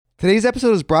Today's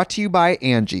episode is brought to you by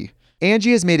Angie.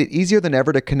 Angie has made it easier than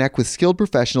ever to connect with skilled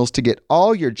professionals to get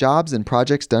all your jobs and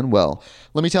projects done well.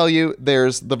 Let me tell you,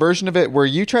 there's the version of it where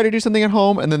you try to do something at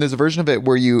home, and then there's a version of it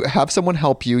where you have someone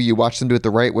help you, you watch them do it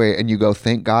the right way, and you go,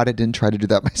 thank God I didn't try to do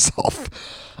that myself.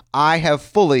 I have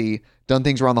fully done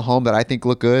things around the home that I think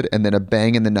look good, and then a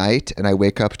bang in the night, and I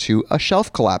wake up to a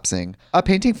shelf collapsing, a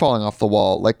painting falling off the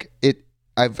wall.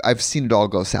 I've seen it all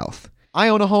go south. I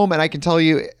own a home, and I can tell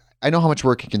you, I know how much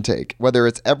work it can take. Whether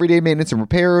it's everyday maintenance and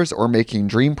repairs or making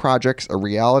dream projects a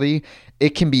reality,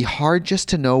 it can be hard just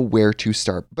to know where to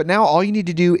start. But now all you need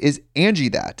to do is Angie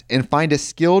that and find a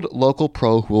skilled local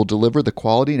pro who will deliver the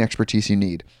quality and expertise you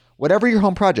need. Whatever your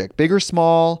home project, big or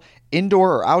small,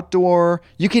 indoor or outdoor,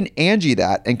 you can Angie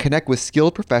that and connect with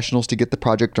skilled professionals to get the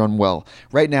project done well.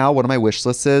 Right now, one of my wish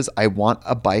lists is I want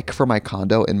a bike for my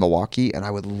condo in Milwaukee, and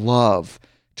I would love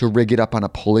to rig it up on a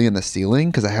pulley in the ceiling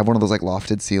because I have one of those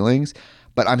lofted ceilings,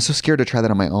 but I'm so scared to try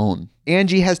that on my own.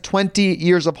 Angie has 20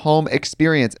 years of home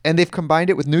experience, and they've combined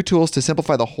it with new tools to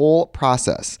simplify the whole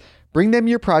process. Bring them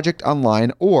your project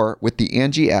online or with the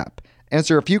Angie app.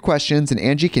 Answer a few questions and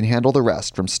Angie can handle the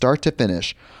rest from start to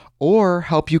finish, or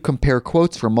help you compare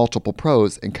quotes from multiple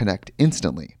pros and connect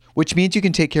instantly, which means you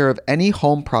can take care of any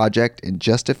home project in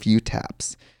just a few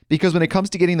taps. Because when it comes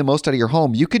to getting the most out of your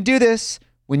home, you can do this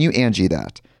when you Angie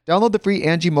that. Download the free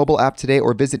Angie mobile app today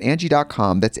or visit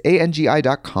Angie.com. That's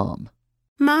ANGI.com.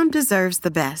 Mom deserves the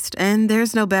best, and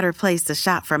there's no better place to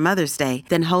shop for Mother's Day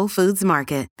than Whole Foods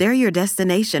Market. They're your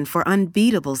destination for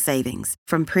unbeatable savings,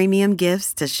 from premium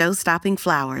gifts to show-stopping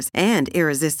flowers and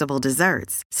irresistible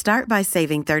desserts. Start by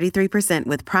saving 33%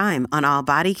 with Prime on all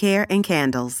body care and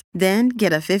candles. Then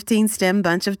get a 15-stem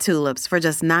bunch of tulips for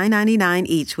just $9.99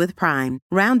 each with Prime.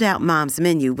 Round out Mom's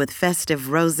menu with festive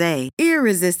rosé,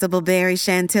 irresistible berry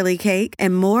chantilly cake,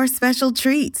 and more special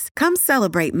treats. Come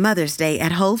celebrate Mother's Day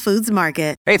at Whole Foods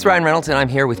Market. Hey, it's Ryan Reynolds, and I'm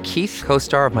here with Keith,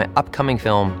 co-star of my upcoming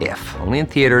film, If, only in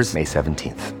theaters May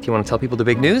 17th. Do you want to tell people the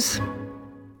big news?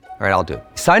 All right, I'll do it.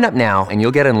 Sign up now and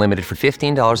you'll get unlimited for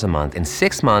 $15 a month and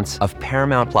 6 months of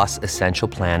Paramount Plus Essential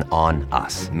Plan on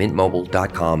us.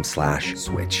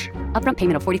 MintMobile.com/switch. Upfront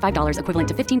payment of $45 equivalent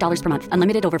to $15 per month.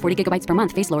 Unlimited over 40 gigabytes per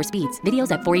month. Face lower speeds.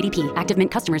 Videos at 480p. Active Mint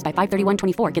customers by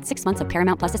 531.24 get 6 months of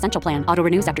Paramount Plus Essential Plan. Auto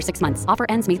renews after 6 months. Offer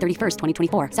ends May 31st,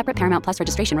 2024. Separate Paramount Plus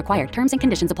registration required. Terms and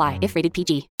conditions apply if rated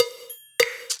PG.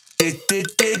 Dudes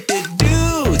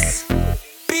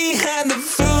behind the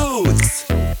foods.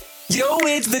 Yo,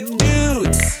 it's the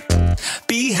dudes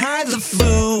behind the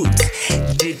foods.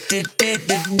 Dudes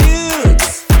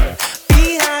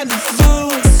behind the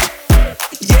foods.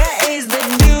 Yeah, it's the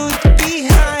dudes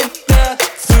behind the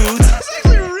foods. That's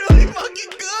actually really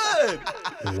fucking good.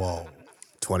 Whoa.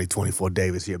 2024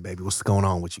 Davis here, baby. What's going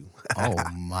on with you? Oh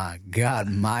my God,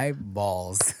 my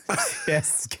balls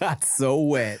just got so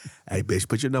wet. Hey, bitch,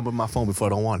 put your number in my phone before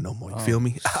I don't want it no more. You feel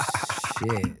me?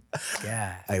 Shit.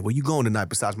 God. Hey, where you going tonight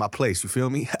besides my place? You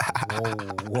feel me?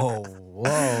 Whoa.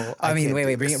 I mean,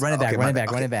 wait, bring it, run it back.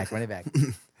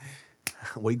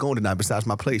 Where you going tonight besides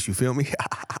my place? You feel me?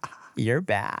 You're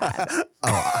bad.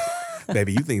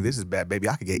 Baby, you think this is bad, baby?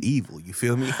 I could get evil. You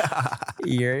feel me?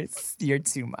 You're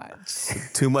too much.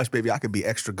 Too much, baby. I could be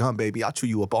extra gun, baby. I'll chew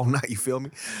you up all night. You feel me?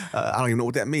 I don't even know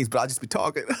what that means, but I'll just be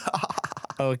talking.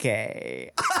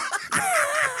 Okay.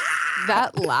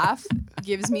 That laugh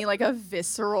gives me like a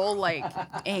visceral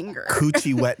anger.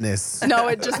 Coochie wetness. No,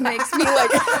 it just makes me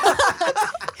like,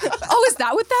 oh, is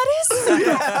that what that is?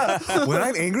 Yeah. When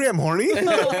I'm angry, I'm horny.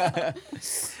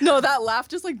 No, that laugh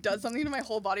just does something to my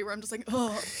whole body where I'm just like,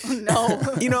 oh no.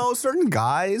 You know, certain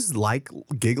guys like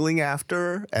giggling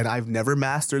after, and I've never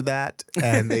mastered that,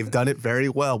 and they've done it very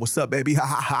well. What's up, baby?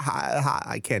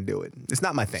 I can't do it. It's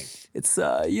not my thing. It's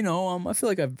I feel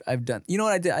like I've done. You know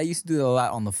what I did? I used to do it a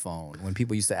lot on the phone when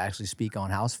people used to actually speak on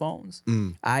house phones.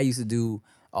 I used to do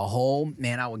a whole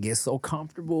I would get so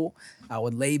comfortable. I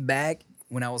would lay back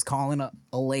when I was calling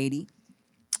a lady.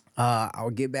 I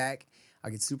would get back. I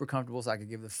get super comfortable so I could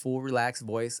give the full relaxed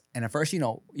voice. And at first,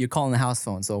 you're calling the house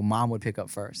phone, so mom would pick up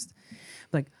first.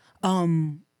 Like,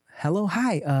 hello,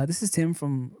 hi, this is Tim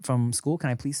from school. Can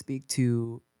I please speak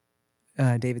to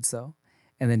David So?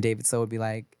 And then David So would be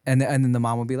like, and then the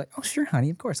mom would be like, oh, sure, honey,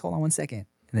 of course. Hold on one second.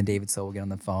 And then David So would get on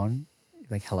the phone,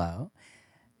 like, hello.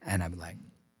 And I'd be like,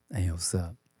 hey, what's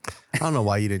up? I don't know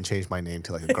why you didn't change my name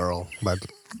to a girl, but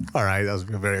all right, that was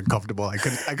very uncomfortable. I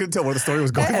couldn't tell where the story was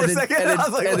going for a second.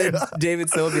 And then David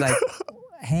So would be like,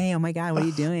 hey, oh my God, what are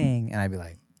you doing? And I'd be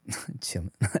like, chilling.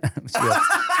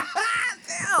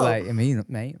 Like, I mean,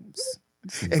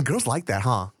 and girls like that,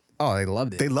 huh? Oh, they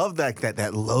loved it. They love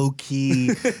that low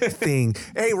key thing.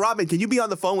 Hey, Robin, can you be on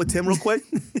the phone with Tim real quick?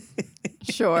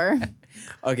 Sure.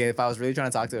 Okay, if I was really trying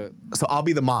to talk to. So I'll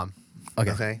be the mom.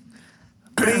 Okay.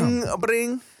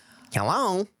 Bring.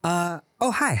 Hello.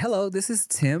 Oh, hi. Hello. This is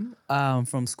Tim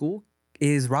from school.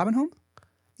 Is Robin home?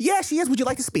 Yeah, she is. Would you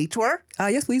like to speak to her?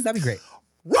 Yes, please. That'd be great.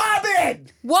 Robin!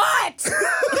 What?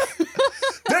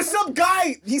 There's some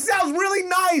guy. He sounds really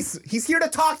nice. He's here to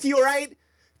talk to you, all right?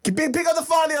 Pick up the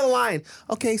phone on the other line.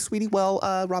 Okay, sweetie. Well,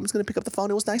 Robin's going to pick up the phone.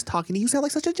 It was nice talking to you. You sound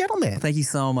like such a gentleman. Thank you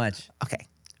so much. Okay.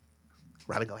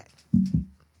 Robin, go ahead.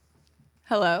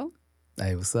 Hello.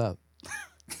 Hey, what's up?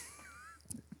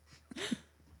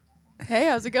 Hey,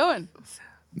 how's it going?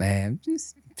 Man,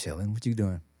 just chilling. What you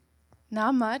doing?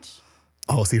 Not much.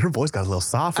 Oh, see, her voice got a little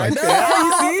soft right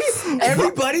there. You see?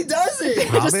 Everybody does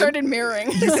it. I just started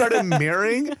mirroring. You started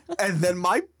mirroring, and then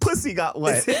my pussy got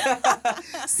wet.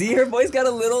 See, her voice got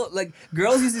a little, like,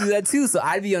 girls used to do that too. So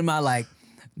I'd be on my, like,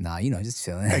 nah, you know, just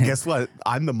chilling. And guess what?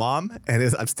 I'm the mom, and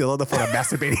I'm still on the phone. I'm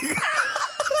masturbating.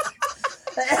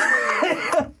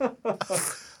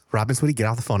 Robin, sweetie, get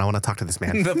off the phone. I want to talk to this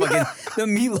man. the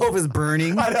meatloaf is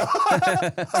burning. I know.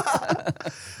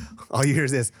 All you hear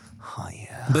is this. Oh,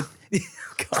 yeah. But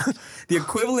God, the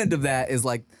equivalent of that is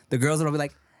like the girls would be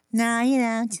like, nah, you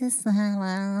know, just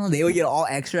they would get all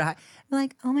extra high. They're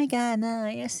like, oh my God, no,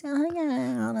 you're so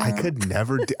I could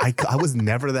never do, I was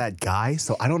never that guy,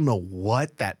 so I don't know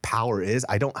what that power is.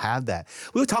 I don't have that.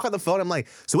 We would talk on the phone. I'm like,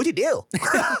 so what'd you do?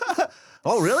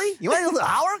 Oh, really? You want to go to the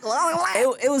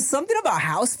hour? It was something about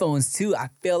house phones too. I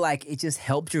feel like it just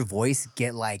helped your voice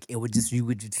get like, you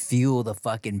would feel the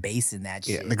fucking bass in that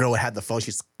shit. Yeah, the girl had the phone.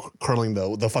 She's curling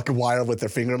the fucking wire with her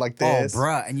finger like Oh, this.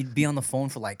 bruh. And you'd be on the phone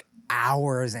for like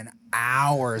hours and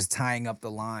hours tying up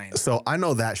the line. So I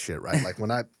know that shit, right? Like when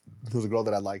there was a girl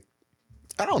that I liked,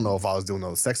 I don't know if I was doing all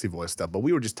the sexy voice stuff, but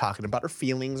we were just talking about her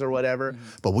feelings or whatever.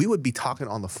 But we would be talking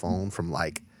on the phone from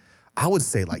like, I would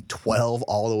say like 12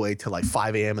 all the way to like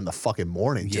 5 a.m. in the fucking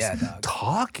morning. Just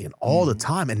talking all the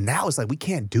time. And now it's like, we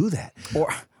can't do that.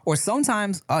 Or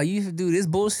sometimes, you used to do this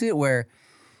bullshit where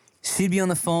she'd be on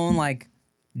the phone like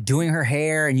doing her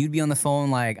hair and you'd be on the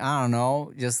phone like, I don't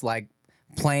know, just like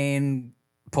playing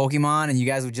Pokemon and you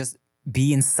guys would just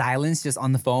be in silence just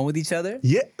on the phone with each other?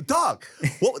 Yeah, dog.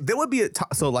 Well, there would be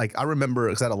so like I remember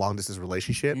because I had a long distance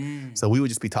relationship, so we would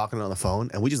just be talking on the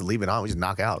phone and we just leave it on, we just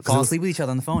knock out. Fall asleep with each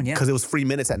other on the phone, yeah. Because it was 3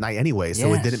 minutes at night anyway,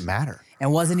 so it didn't matter.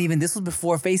 And this was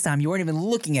before FaceTime. You weren't even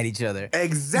looking at each other.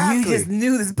 Exactly. You just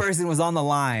knew this person was on the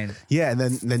line. Yeah, and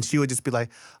then she would just be like,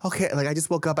 okay, like I just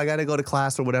woke up, I gotta go to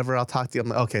class or whatever, I'll talk to you. I'm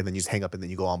like, okay, and then you just hang up and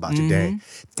then you go on about your day.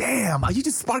 Damn, you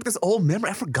just sparked this old memory.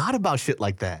 I forgot about shit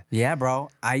like that. Yeah, bro.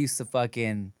 I used to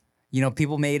fucking,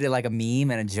 people made it like a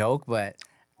meme and a joke, but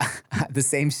the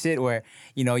same shit where,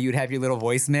 you'd have your little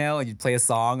voicemail and you'd play a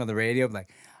song on the radio,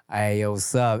 like, hey, yo,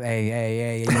 what's up?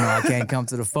 Hey, I can't come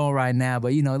to the phone right now,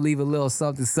 but, leave a little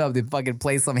something, fucking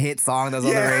play some hit song that's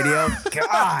on the radio.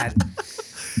 God.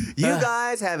 You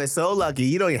guys have it so lucky.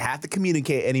 You don't even have to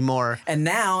communicate anymore. And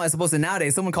now, as opposed to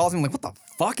nowadays, someone calls me, I'm like, what the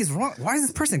fuck is wrong? Why is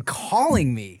this person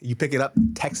calling me? You pick it up,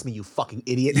 text me, you fucking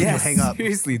idiot, and you hang up.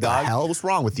 Seriously, What dog. the hell? What's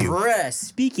wrong with you? Bruh,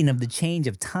 speaking of the change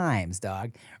of times,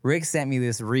 dog, Rick sent me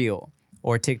this reel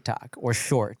or TikTok or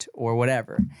short or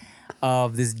whatever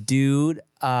of this dude.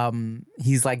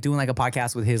 He's like doing like a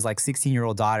podcast with his like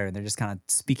 16-year-old daughter, and they're just kind of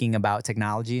speaking about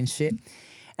technology and shit.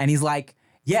 And he's like,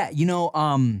 yeah,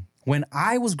 when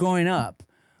I was growing up,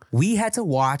 we had to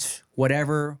watch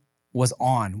whatever was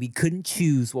on. We couldn't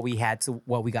choose what we got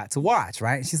to watch,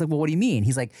 right? And she's like, well, what do you mean?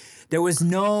 He's like, there was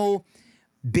no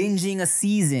binging a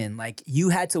season. Like you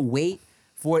had to wait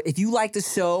for, if you liked the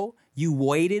show, you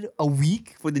waited a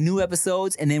week for the new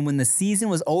episodes. And then when the season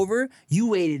was over, you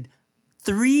waited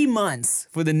 3 months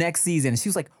for the next season. She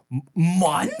was like,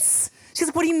 months? She's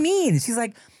like, what do you mean? She's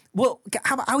like, well,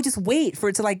 how about I would just wait for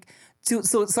it to like,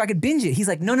 so I could binge it. He's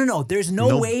like, no, there's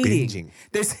no waiting. Binging.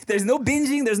 There's no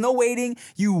binging, there's no waiting.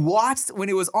 You watched when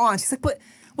it was on. She's like, but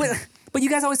you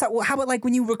guys always talk, well, how about like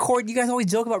when you record, you guys always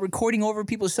joke about recording over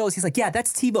people's shows. He's like, yeah,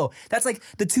 that's TiVo. That's like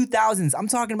the 2000s. I'm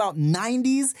talking about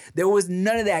 90s. There was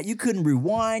none of that. You couldn't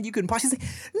rewind. You couldn't pause. She's like,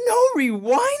 no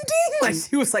rewinding? Like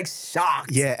she was like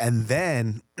shocked. Yeah, and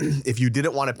then if you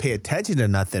didn't want to pay attention to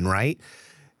nothing, right?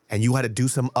 And you had to do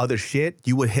some other shit,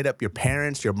 you would hit up your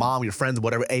parents, your mom, your friends,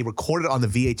 whatever. Hey, record it on the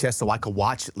VHS so I could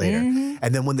watch it later.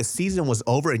 And then when the season was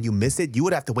over and you missed it, you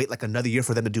would have to wait like another year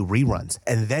for them to do reruns.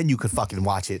 And then you could fucking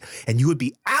watch it. And you would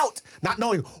be out not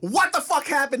knowing what the fuck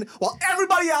happened while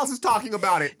everybody else is talking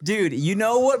about it. Dude, you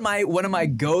know what one of my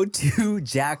go-to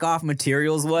jack-off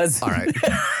materials was? All right.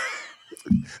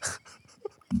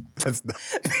 That's not...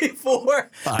 Before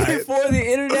the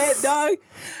internet, dog,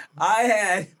 I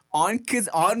had on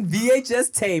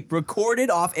VHS tape recorded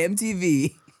off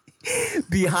MTV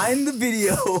behind the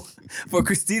video for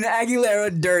Christina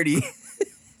Aguilera "Dirty."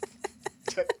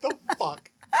 Get the fuck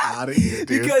out of here,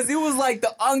 dude. Because it was like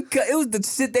the uncut, it was the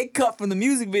shit they cut from the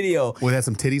music video. Well, it had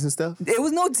some titties and stuff? It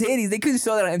was no titties. They couldn't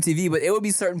show that on MTV, but it would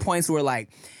be certain points where like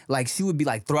she would be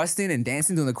like thrusting and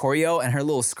dancing doing the choreo and her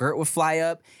little skirt would fly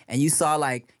up and you saw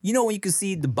like, you know when you could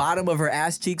see the bottom of her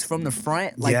ass cheeks from the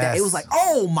front? Like that. It was like,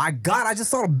 oh my God, I just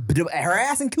saw her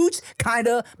ass and cooch,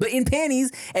 kinda, but in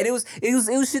panties. And it was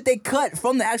shit they cut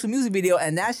from the actual music video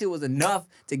and that shit was enough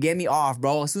to get me off,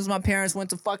 bro. As soon as my parents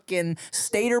went to fucking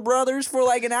Stater Brothers for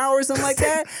like an hour or something like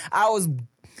that, I was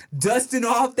dusting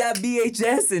off that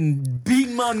VHS and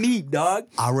beating my meat, dog.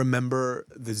 I remember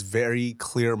this very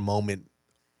clear moment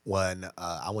when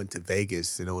I went to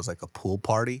Vegas and it was like a pool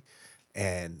party.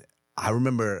 And I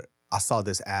remember I saw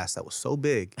this ass that was so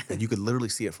big that you could literally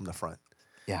see it from the front.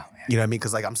 Yeah. You know what I mean?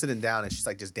 Because like I'm sitting down and she's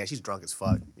like just dance. She's drunk as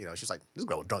fuck. You know, she's like, this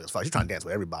girl was drunk as fuck. She's trying to dance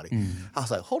with everybody. I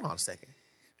was like, hold on a second.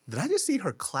 Did I just see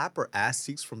her clap her ass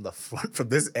cheeks from the front from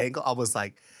this angle? I was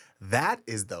like, that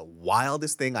is the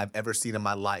wildest thing I've ever seen in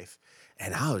my life.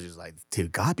 And I was just like,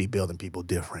 dude, God be building people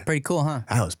different. Pretty cool, huh?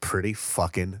 That was pretty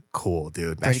fucking cool,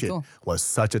 dude. That Pretty shit cool. was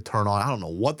such a turn on. I don't know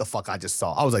what the fuck I just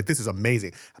saw. I was like, this is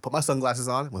amazing. I put my sunglasses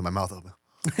on with my mouth open.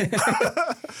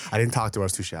 I didn't talk to her. I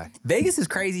was too shy. Vegas is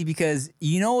crazy because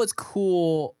you know what's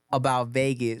cool about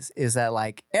Vegas is that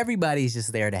like everybody's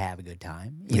just there to have a good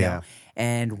time. You know?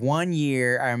 And one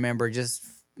year I remember just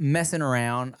messing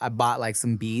around. I bought like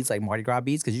some beads, like Mardi Gras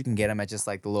beads, because you can get them at just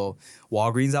like the little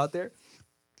Walgreens out there.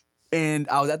 And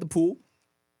I was at the pool,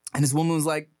 and this woman was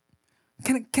like,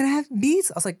 can I have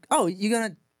beads? I was like, oh, you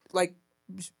gonna like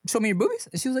show me your boobies?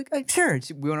 And she was like, sure.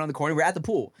 We went on the corner. We're at the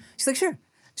pool. She's like, sure.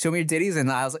 Show me your titties.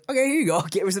 And I was like, okay, here you go.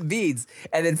 Get her some beads.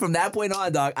 And then from that point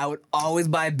on, dog, I would always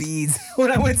buy beads when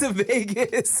I went to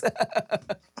Vegas.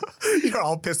 You're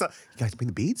all pissed off. You guys bring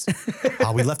the beads?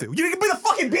 Oh, we left it. You didn't bring the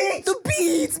fucking beads! The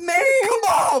beads, man. Come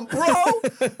on,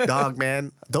 bro. Dog,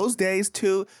 man. Those days,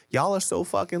 too, y'all are so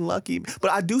fucking lucky.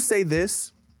 But I do say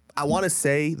this. I want to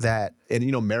say that, and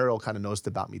you know, Meryl kind of knows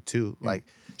about me, too. Like,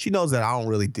 she knows that I don't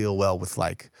really deal well with,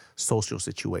 like, social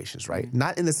situations, right?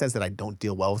 Not in the sense that I don't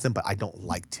deal well with them, but I don't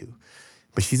like to.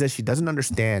 But she says she doesn't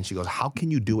understand. She goes, how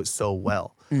can you do it so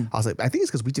well? I was like, I think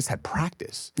it's because we just had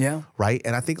practice. Yeah. Right?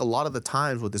 And I think a lot of the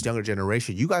times with this younger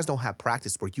generation, you guys don't have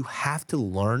practice where you have to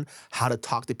learn how to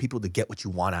talk to people to get what you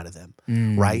want out of them.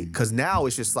 Right? Because now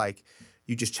it's just like,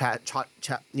 you just chop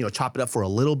it up for a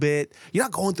little bit. You're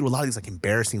not going through a lot of these like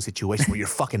embarrassing situations where you're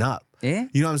fucking up. Yeah.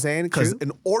 You know what I'm saying? Because True.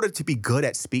 in order to be good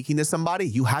at speaking to somebody,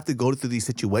 you have to go through these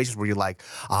situations where you're like,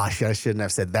 shit, I shouldn't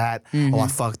have said that. Oh, I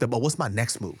fucked up. But what's my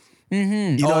next move?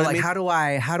 You know what I mean? how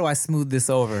do I smooth this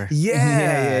over?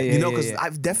 Yeah. You know, yeah, because yeah.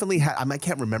 I've definitely had, I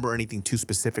can't remember anything too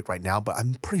specific right now, but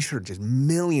I'm pretty sure just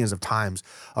millions of times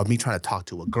of me trying to talk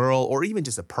to a girl or even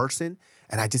just a person,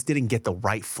 and I just didn't get the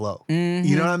right flow.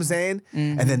 You know what I'm saying?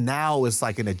 And then now it's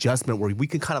like an adjustment where we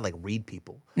can kind of like read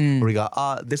people. Where we go,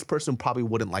 this person probably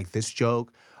wouldn't like this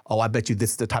joke. Oh, I bet you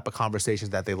this is the type of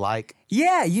conversations that they like.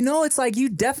 Yeah, you know, it's like you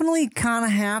definitely kind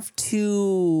of have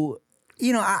to,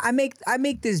 you know, I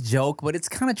make this joke, but it's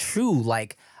kind of true.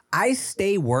 Like, I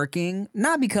stay working,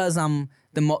 not because I'm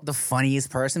the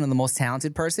funniest person or the most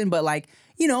talented person, but like,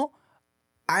 you know,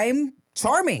 I'm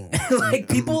charming. Like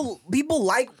people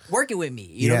like working with me.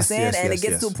 You know what I'm saying? And it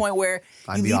gets to a point where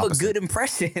you leave a good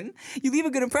impression. You leave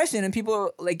a good impression and people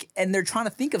are like, and they're trying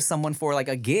to think of someone for like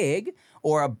a gig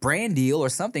or a brand deal or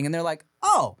something. And they're like,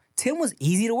 oh, Tim was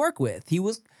easy to work with. He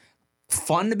was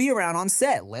fun to be around on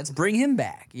set. Let's bring him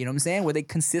back. You know what I'm saying? Where they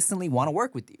consistently want to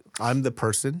work with you. I'm the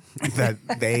person that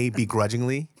they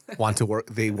begrudgingly want to work.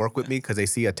 They work with me because they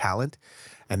see a talent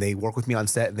and they work with me on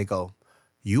set and they go,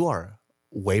 you are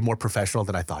way more professional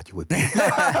than I thought you would be.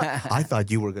 I thought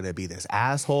you were going to be this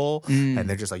asshole. And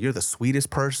they're just like, you're the sweetest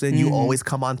person. You always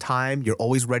come on time. You're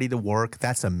always ready to work.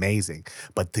 That's amazing.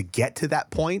 But to get to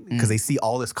that point, because they see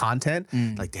all this content,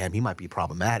 like, damn, he might be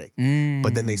problematic.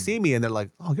 But then they see me and they're like,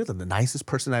 oh, you're the nicest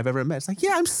person I've ever met. It's like,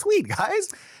 yeah, I'm sweet,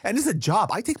 guys. And it's a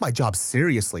job. I take my job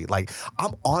seriously. Like,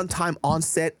 I'm on time, on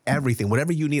set, everything.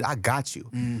 Whatever you need, I got you.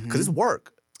 Because it's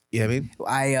work. You know what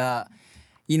I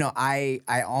mean?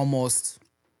 I almost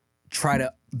try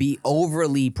to be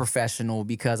overly professional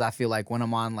because I feel like when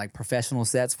I'm on like professional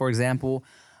sets, for example,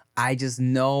 I just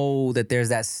know that there's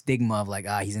that stigma of like,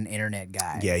 he's an internet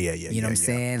guy. Yeah. You know what I'm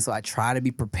saying? So I try to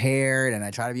be prepared and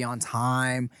I try to be on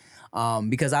time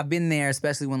because I've been there,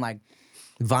 especially when like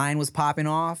Vine was popping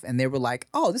off, and they were like,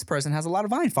 "Oh, this person has a lot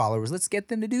of Vine followers. Let's get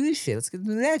them to do this shit. Let's get them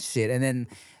to do that shit." And then,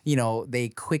 they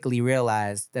quickly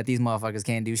realized that these motherfuckers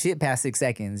can't do shit past 6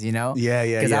 seconds. Yeah.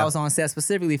 Because I was on set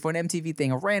specifically for an MTV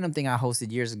thing, a random thing I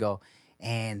hosted years ago,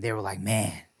 and they were like,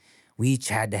 "Man, we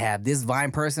had to have this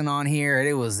Vine person on here.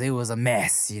 It was a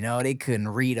mess. They couldn't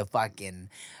read a fucking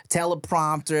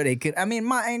teleprompter. They could.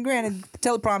 And granted,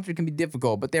 teleprompter can be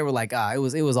difficult, but they were like, it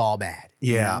was all bad."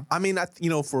 Yeah, I mean,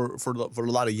 for a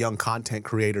lot of young content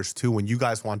creators too, when you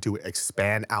guys want to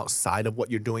expand outside of what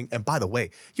you're doing, and by the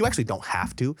way, you actually don't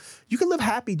have to. You can live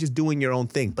happy just doing your own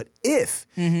thing. But if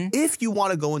you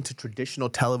want to go into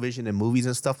traditional television and movies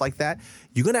and stuff like that,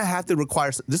 you're gonna have to require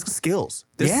there's skills.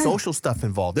 There's social stuff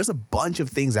involved. There's a bunch of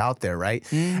things out there, right?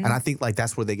 And I think like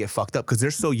that's where they get fucked up because they're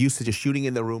so used to just shooting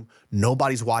in the room.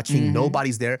 Nobody's watching.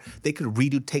 Nobody's there. They could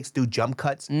redo takes, do jump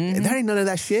cuts. And there ain't none of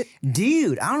that shit,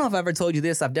 dude. I don't know if I ever told you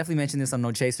this. I've definitely mentioned this on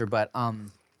No Chaser, but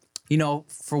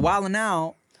for a while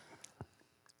now,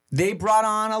 they brought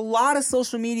on a lot of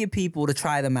social media people to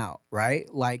try them out,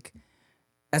 right? Like,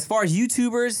 as far as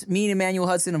YouTubers, me and Emmanuel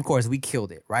Hudson, of course, we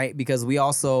killed it, right? Because we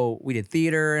did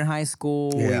theater in high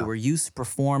school. Yeah. We were used to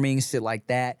performing, shit like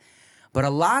that. But a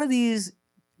lot of these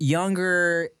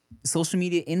younger social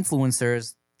media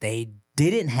influencers, they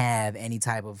didn't have any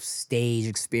type of stage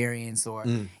experience or,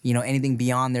 anything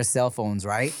beyond their cell phones,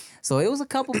 right? So it was a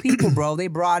couple people, bro, they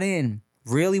brought in,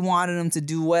 really wanted them to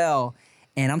do well.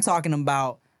 And I'm talking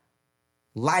about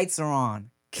lights are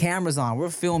on, cameras on, we're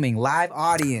filming, live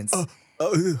audience.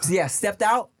 Stepped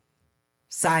out,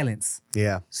 silence.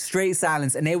 Yeah. Straight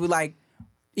silence. And they were like,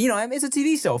 it's a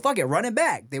TV show. Fuck it, run it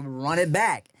back. They would run it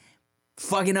back.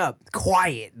 Fucking up.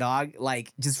 Quiet, dog.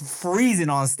 Like, just freezing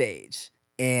on stage.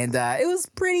 And it was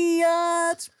pretty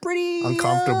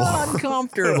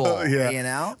uncomfortable.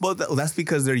 Yeah. Well, that's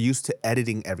because they're used to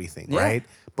editing everything, right?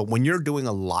 But when you're doing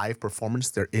a live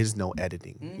performance, there is no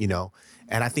editing,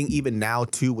 And I think even now,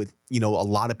 too, with, a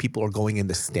lot of people are going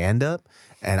into stand-up.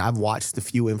 And I've watched a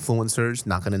few influencers,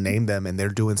 not going to name them, and they're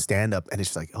doing stand-up. And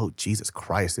it's like, oh, Jesus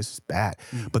Christ, this is bad.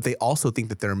 But they also think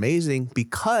that they're amazing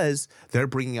because they're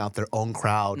bringing out their own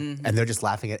crowd and they're just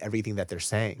laughing at everything that they're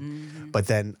saying. But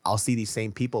then I'll see these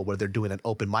same people where they're doing an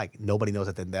open mic. Nobody knows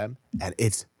it than them. And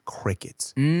it's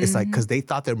crickets. It's like, because they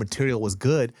thought their material was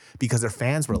good because their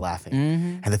fans were laughing.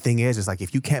 And the thing is like,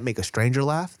 if you can't make a stranger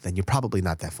laugh, then you're probably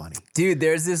not that funny. Dude,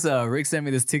 there's this, Rick sent me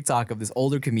this TikTok of this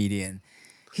older comedian.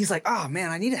 He's like, oh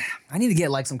man, I need to get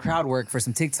like some crowd work for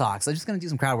some TikToks. I'm just gonna do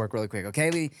some crowd work really quick,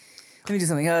 okay? Let me do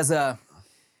something.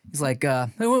 He's like, hey,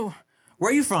 where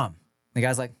are you from? The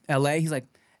guy's like, LA. He's like,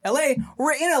 LA,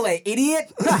 we're in LA,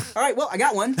 idiot. All right, well, I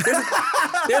got one.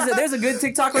 There's a good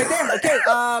TikTok right there. Okay,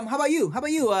 how about you?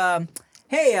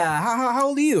 Hey, how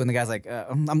old are you? And the guy's like,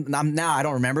 I'm now, I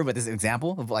don't remember, but this is an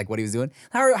example of like what he was doing.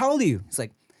 How old are you? He's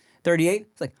like, 38.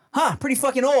 It's like, pretty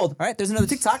fucking old. All right, there's another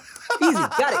TikTok. Easy,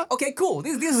 got it. Okay, cool.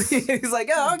 He's like,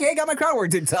 oh, okay, got my crowd work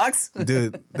TikToks.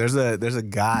 Dude, there's a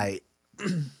guy,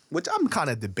 which I'm kind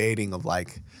of debating of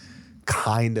like,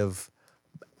 kind of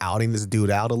outing this dude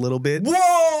out a little bit.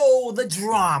 Whoa, the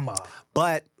drama.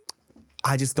 But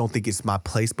I just don't think it's my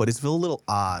place, but it's a little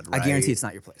odd, right? I guarantee it's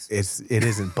not your place. It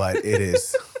isn't, but it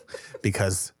is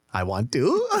because I want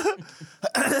to.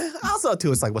 Also,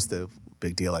 too, it's like, what's the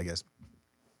big deal, I guess?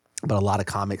 But a lot of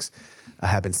comics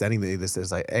have been sending me this.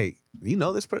 It's like, hey, you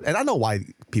know this person? And I know why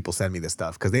people send me this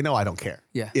stuff because they know I don't care.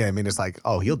 Yeah. Yeah, I mean, it's like,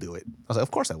 oh, he'll do it. I was like, of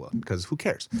course I will because who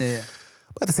cares? Yeah.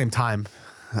 But at the same time,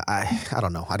 I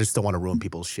don't know. I just don't want to ruin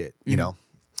people's shit, you know?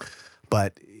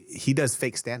 But he does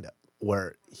fake stand-up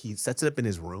where he sets it up in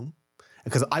his room.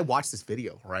 Because I watched this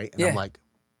video, right? And I'm like...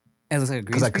 It looks like a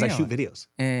green screen. screen. Because I shoot videos,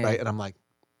 right? And I'm like,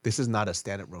 this is not a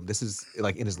stand-up room. This is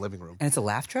like in his living room. And it's a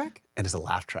laugh track? And it's a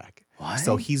laugh track. What?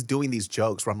 So he's doing these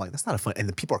jokes where I'm like, that's not a fun... And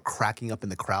the people are cracking up in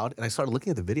the crowd. And I started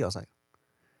looking at the video. I was like,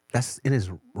 that's in his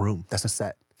room. That's a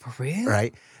set. For real?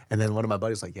 Right? And then one of my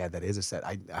buddies was like, yeah, that is a set.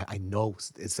 I know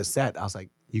it's a set. I was like,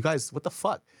 you guys, what the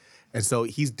fuck? And so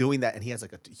he's doing that, and he has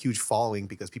like a huge following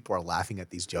because people are laughing at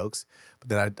these jokes. But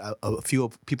then a few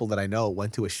people that I know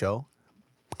went to a show.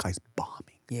 The guy's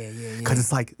bombing. Yeah. Because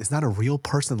it's like, it's not a real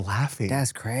person laughing.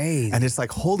 That's crazy. And it's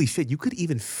like, holy shit, you could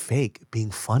even fake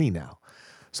being funny now.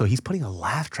 So he's putting a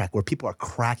laugh track where people are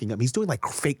cracking up. He's doing like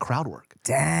fake crowd work.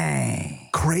 Dang.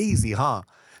 Crazy, huh?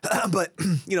 But,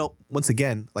 you know, once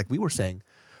again, like we were saying,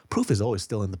 proof is always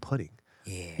still in the pudding.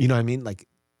 Yeah. You know what I mean? Like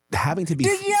having to be...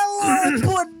 The yellow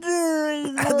pudding.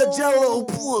 the Jello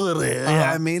pudding.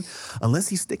 I mean, unless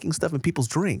he's sticking stuff in people's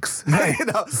drinks, you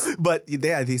know. But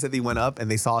yeah, he said they went up and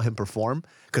they saw him perform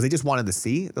because they just wanted to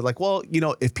see. They're like, well, you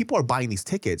know, if people are buying these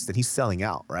tickets, then he's selling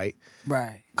out, right?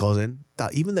 Right. Goes in.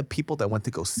 Even the people that went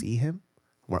to go see him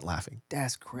weren't laughing.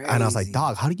 That's crazy. And I was like,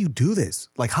 dog, how do you do this?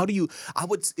 Like, how do you?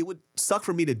 It would suck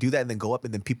for me to do that and then go up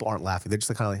and then people aren't laughing. They're just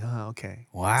like, kind of like, oh, okay.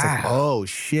 Wow. It's like, oh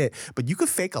shit. But you could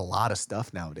fake a lot of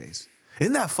stuff nowadays.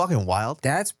 Isn't that fucking wild?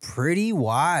 That's pretty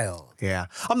wild. Yeah.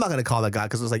 I'm not gonna call that guy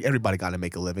because it's like everybody got to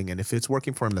make a living, and if it's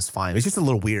working for him, that's fine. It's just a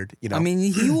little weird, you know. I mean,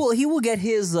 he will get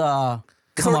his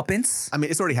comeuppance. I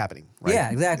mean, it's already happening, right? Yeah,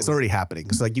 exactly. It's already happening.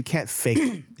 It's like you can't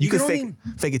fake. You can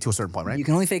fake it to a certain point, right? You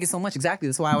can only fake it so much. Exactly.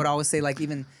 That's why I would always say, like,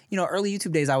 even, you know, early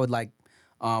YouTube days, I would like,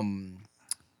 what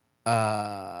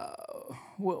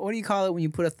do you call it when you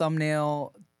put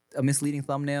a misleading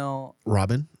thumbnail?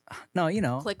 Robin. No, you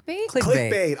know. Clickbait?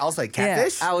 Clickbait. I was like,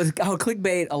 catfish? Yeah, I would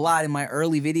clickbait a lot in my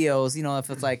early videos, you know, if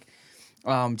it's like,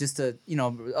 just to, you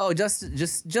know, just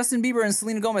Justin Bieber and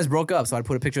Selena Gomez broke up, so I'd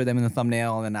put a picture of them in the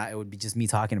thumbnail, and then it would be just me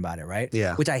talking about it, right?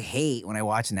 Yeah. Which I hate when I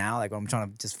watch now, like when I'm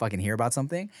trying to just fucking hear about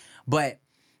something. But,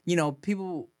 you know,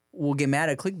 people will get mad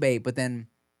at clickbait, but then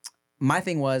my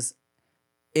thing was,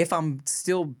 if I'm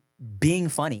still being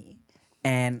funny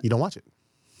and You don't watch it.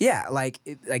 yeah, like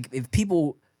if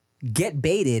people get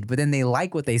baited, but then they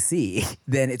like what they see,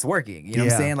 then it's working. You know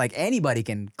what I'm saying? Like anybody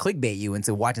can clickbait you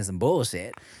into watching some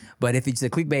bullshit. But if it's a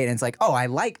clickbait and it's like, oh, I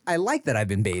like that I've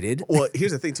been baited. Well,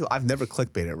 here's the thing too. I've never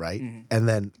clickbaited, right? And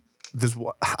then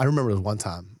I remember there was one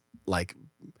time, like,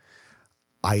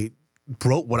 I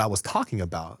wrote what I was talking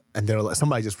about, and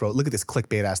somebody just wrote, "Look at this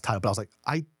clickbait ass title." But I was like,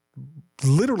 I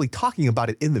literally talking about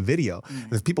it in the video. And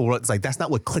there's people wrote, it's like, that's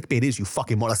not what clickbait is, you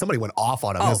fucking moron. Like, somebody went off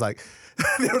on him. It was like,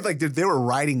 they were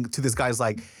writing to this guy's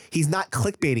like, he's not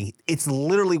clickbaiting. It's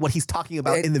literally what he's talking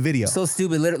about in the video. So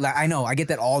stupid. Literally, like, I know. I get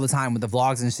that all the time with the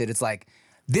vlogs and shit. It's like,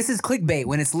 this is clickbait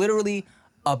when it's literally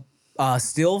a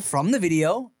still from the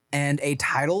video and a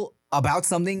title about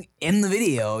something in the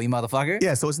video, you motherfucker.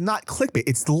 Yeah, so it's not clickbait.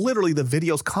 It's literally the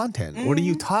video's content. What are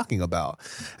you talking about?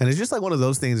 And it's just like one of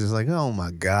those things. It's like, oh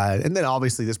my God. And then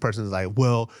obviously this person's like,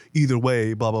 well, either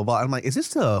way, blah, blah, blah. I'm like, is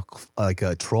this a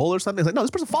troll or something? It's like, no,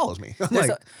 this person follows me. I'm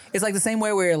like, It's like the same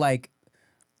way where like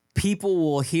people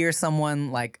will hear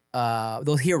someone like,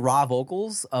 they'll hear raw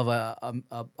vocals of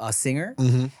a singer.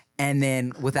 And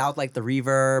then without like the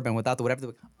reverb and without the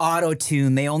whatever,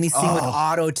 auto-tune, they only sing with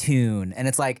auto-tune. And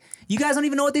it's like, you guys don't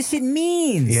even know what this shit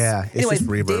means. Yeah, it's Anyways, just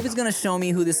reverb. David's gonna show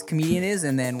me who this comedian is,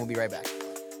 and then we'll be right back.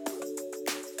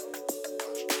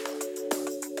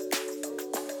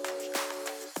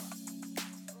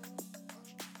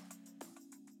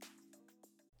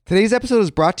 Today's episode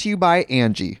is brought to you by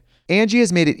Angie. Angie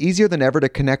has made it easier than ever to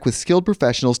connect with skilled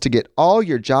professionals to get all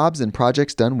your jobs and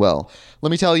projects done well.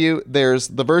 Let me tell you, there's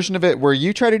the version of it where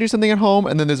you try to do something at home,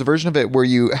 and then there's a version of it where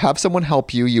you have someone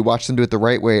help you, you watch them do it the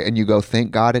right way, and you go,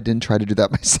 thank God I didn't try to do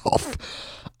that myself.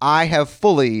 I have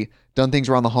fully done things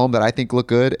around the home that I think look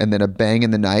good, and then a bang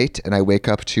in the night, and I wake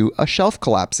up to a shelf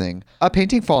collapsing, a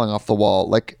painting falling off the wall.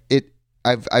 Like,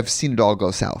 I've seen it all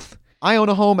go south. I own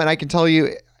a home, and I can tell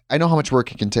you, I know how much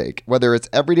work it can take. Whether it's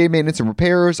everyday maintenance and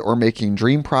repairs or making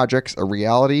dream projects a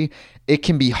reality, it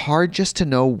can be hard just to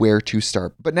know where to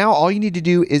start. But now all you need to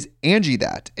do is Angie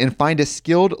that and find a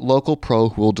skilled local pro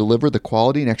who will deliver the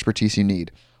quality and expertise you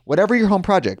need. Whatever your home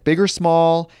project, big or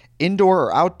small, indoor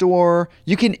or outdoor,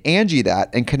 you can Angie that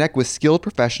and connect with skilled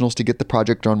professionals to get the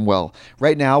project done well.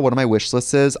 Right now, one of my wish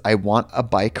lists is I want a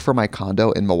bike for my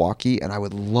condo in Milwaukee, and I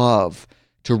would love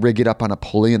to rig it up on a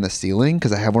pulley in the ceiling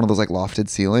because I have one of those like lofted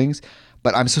ceilings,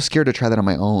 but I'm so scared to try that on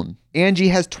my own. Angie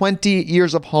has 20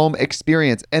 years of home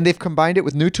experience, and they've combined it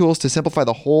with new tools to simplify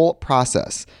the whole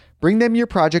process. Bring them your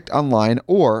project online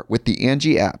or with the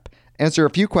Angie app. Answer a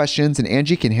few questions and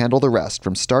Angie can handle the rest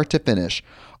from start to finish,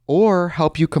 or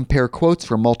help you compare quotes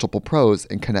from multiple pros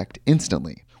and connect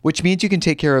instantly, which means you can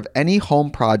take care of any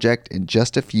home project in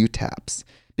just a few taps.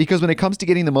 Because when it comes to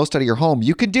getting the most out of your home,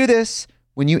 you can do this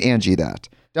when you Angie that.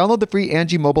 Download the free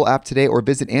Angie mobile app today or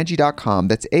visit Angie.com.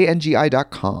 That's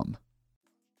ANGI.com.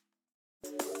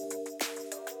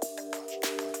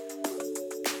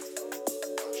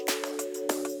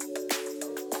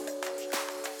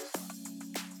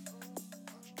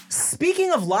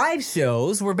 Speaking of live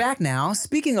shows, we're back now.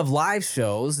 Speaking of live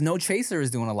shows, No Chaser is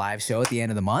doing a live show at the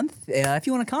end of the month. If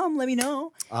you want to come, let me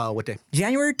know. What day?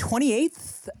 January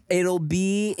 28th. It'll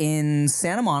be in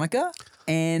Santa Monica.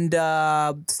 And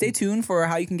stay tuned for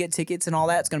how you can get tickets and all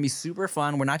that. It's going to be super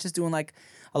fun. We're not just doing like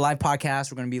a live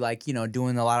podcast. We're going to be like, you know,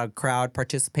 doing a lot of crowd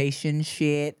participation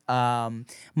shit.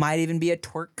 Might even be a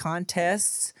twerk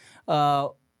contest.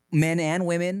 men and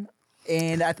women,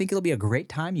 and I think it'll be a great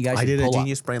time. You guys I should did a pull up.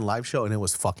 Genius Brain live show and it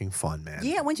was fucking fun, man.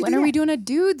 Yeah, when'd you When do are we that? doing a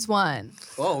dudes one?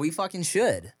 Oh, we fucking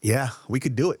should. Yeah, we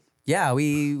could do it. Yeah,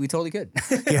 we totally could.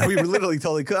 Yeah, we literally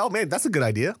totally could. Oh man, that's a good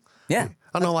idea. Yeah.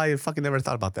 I don't know why I fucking never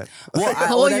thought about that. Well,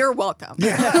 Well, you're welcome.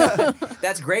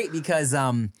 that's great because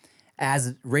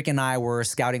as Rick and I were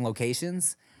scouting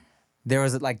locations, there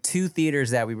was like 2 theaters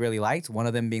that we really liked. One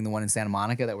of them being the one in Santa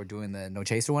Monica that we're doing the No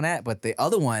Chaser one at, but the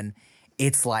other one,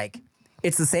 it's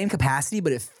the same capacity,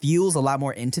 but it feels a lot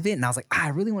more intimate. And I was like, I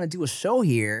really want to do a show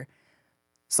here.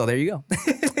 So there you go.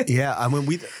 Yeah, I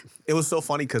mean, it was so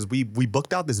funny because we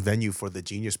booked out this venue for the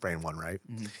Genius Brain one, right?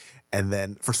 And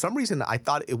then for some reason, I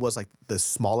thought it was like the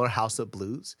smaller House of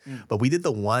Blues, but we did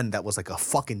the one that was like a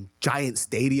fucking giant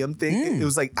stadium thing. It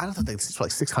was like, I don't know, it's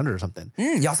like 600 or something.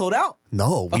 Y'all sold out?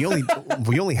 No, we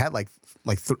only had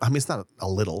I mean, it's not a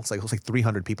little. It was like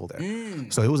 300 people there.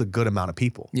 So it was a good amount of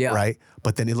people, Yeah. right?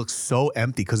 But then it looked so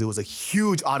empty because it was a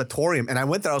huge auditorium. And I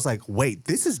went there, I was like, wait,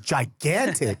 this is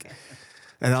gigantic.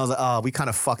 And I was like, oh, we kind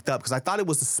of fucked up because I thought it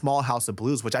was a small House of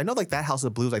Blues, which I know like that House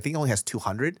of Blues, I think only has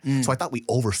 200. So I thought we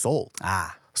oversold.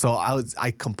 So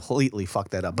I completely fucked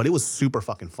that up. But it was super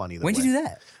fucking funny. When'd you do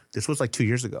that? This was like 2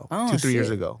 years ago. Oh, 3 years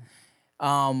shit. ago.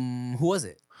 Who was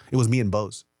it? It was me and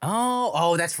Bose.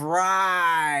 Oh, that's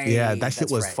right. Yeah, that shit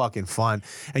That's was right. fucking fun.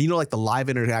 And like the live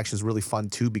interaction is really fun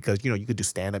too because, you could do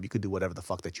stand-up, you could do whatever the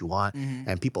fuck that you want.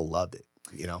 And people loved it,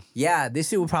 Yeah, this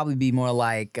shit would probably be more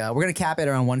like we're gonna cap it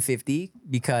around 150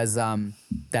 because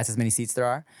that's as many seats there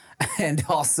are. And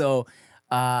also,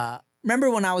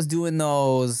 remember when I was doing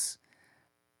those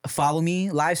Follow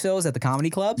Me live shows at the comedy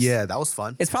clubs? Yeah, that was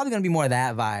fun. It's probably gonna be more of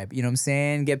that vibe. You know what I'm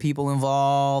saying? Get people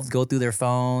involved, go through their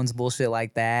phones, bullshit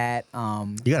like that.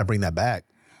 You got to bring that back.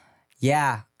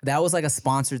 Yeah, that was like a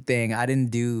sponsored thing. I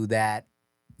didn't do that.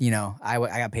 I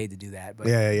got paid to do that, but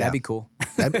Yeah. that'd be cool.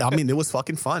 I mean, it was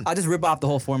fucking fun. I'll just rip off the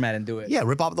whole format and do it. Yeah,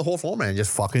 rip off the whole format and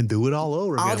just fucking do it all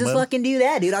over again. I'll just man. fucking do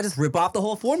that, dude. I'll just rip off the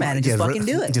whole format and just fucking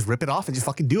do it. Just rip it off and just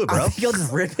fucking do it, I bro. think you'll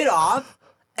just rip it off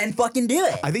and fucking do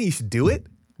it. I think you should do it,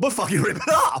 but fucking rip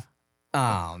it off.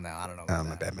 Oh, no, I don't know. Oh,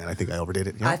 my bad, man. I think I overdid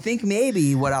it. I think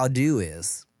maybe what I'll do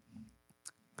is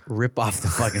rip off the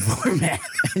fucking format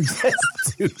and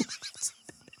just do it.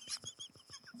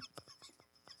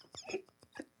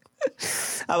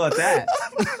 How about that?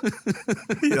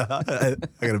 Yeah,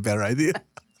 I got a better idea.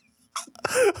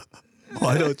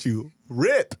 Why don't you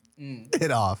rip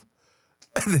it off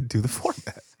and then do the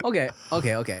format? Okay.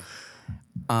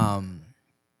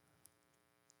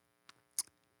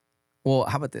 Well,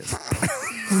 how about this?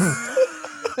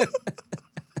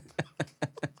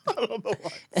 I don't know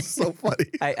why. It's so funny.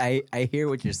 I hear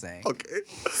what you're saying, Okay.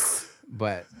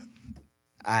 but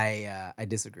I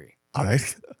disagree. All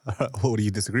right. What do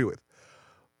you disagree with?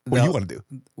 What do you want to do?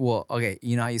 Well, okay,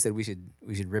 you know how you said we should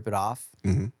rip it off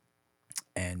and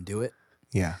do it?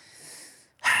 Yeah.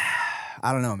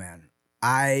 I don't know, man.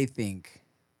 I think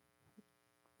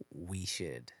we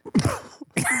should.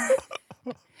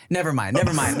 Never mind what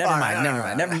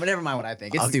I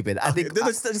think. It's stupid. I think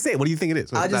Let's just say it. What do you think it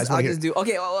is? I'll I just wanna hear do.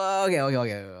 Okay.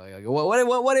 What if?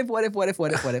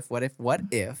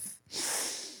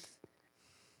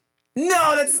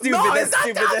 No, that's stupid. No, That's it's not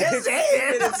stupid. that. That's Just say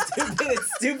it. It's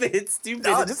stupid. It's stupid.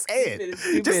 No, just say it. It's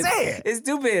stupid. Just say it. It's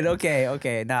stupid.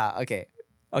 Okay. Nah. Okay.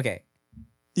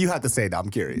 You have to say it. I'm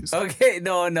curious. Okay.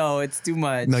 No. It's too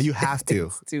much. No, you have to.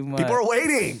 It's too much. People are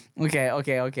waiting. Okay.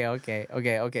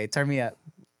 Turn me up.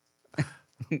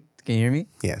 Can you hear me?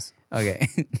 Yes. Okay.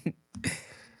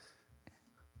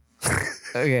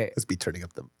 Okay. Let's be turning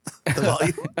up the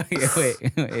volume.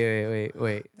 Okay.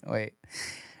 Wait.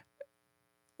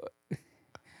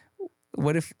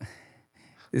 What if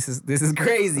this is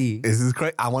crazy? This is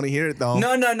crazy. I want to hear it though.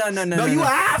 No. No, you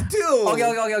have to.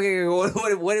 Okay.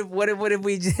 What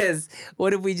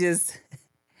if we just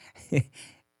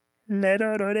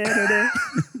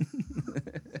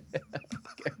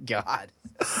God.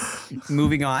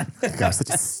 Moving on. That's such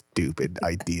a stupid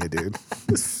idea, dude.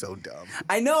 It's so dumb.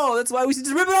 I know. That's why we should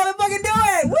just rip it off and fucking do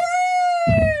it. Woo!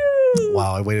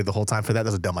 Wow, I waited the whole time for that. That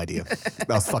was a dumb idea. That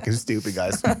was fucking stupid,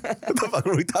 guys. What the fuck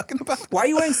are we talking about? Why are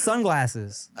you wearing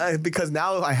sunglasses? Because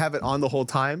now I have it on the whole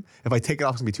time. If I take it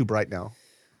off, it's gonna be too bright now.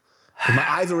 And my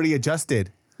eyes already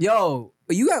adjusted. Yo,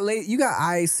 you got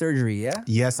eye surgery, yeah?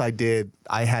 Yes, I did.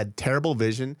 I had terrible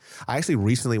vision. I actually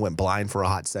recently went blind for a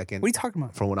hot second. What are you talking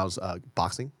about? From when I was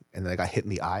boxing, and then I got hit in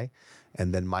the eye,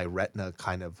 and then my retina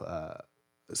kind of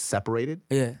separated.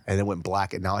 Yeah. And then went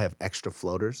black, and now I have extra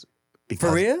floaters.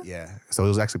 For real? Yeah. So it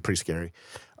was actually pretty scary.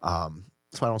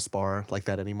 That's why I don't spar like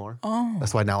that anymore. Oh.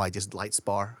 That's why now I just light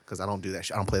spar because I don't do that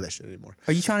shit. I don't play that shit anymore.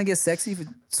 Are you trying to get sexy for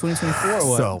 2024 or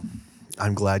what? So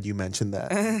I'm glad you mentioned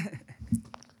that.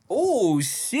 Oh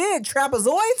shit,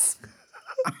 trapezoids?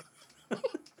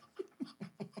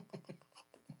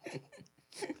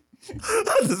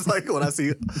 It's like when I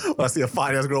see a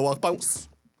fine ass girl walk by.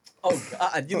 Oh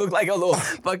god, you look like a little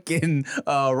fucking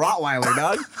Rottweiler,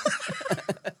 dog.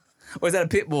 Or is that a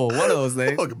pit bull? One of those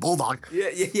things. Fucking bulldog.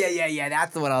 Yeah.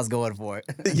 That's what I was going for.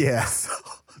 Yeah. So,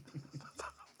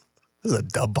 this is a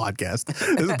dumb podcast.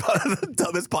 This is probably the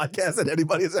dumbest podcast that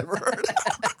anybody has ever heard.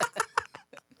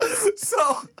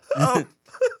 So,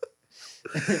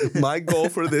 my goal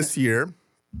for this year,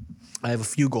 I have a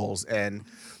few goals. And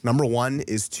number one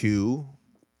is to,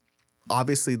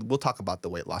 obviously, we'll talk about the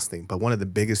weight loss thing, but one of the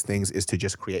biggest things is to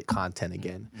just create content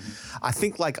again. I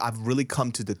think like I've really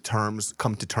come to terms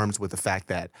with the fact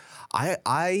that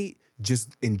I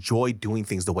just enjoy doing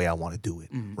things the way I want to do it,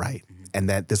 right? And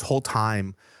that this whole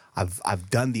time I've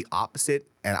done the opposite.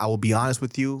 And I will be honest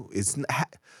with you,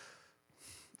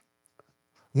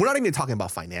 we're not even talking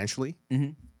about financially.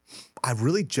 I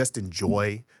really just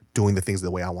enjoy doing the things the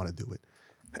way I want to do it.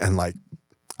 And like,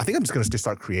 I think I'm just going to just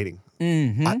start creating.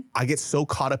 I get so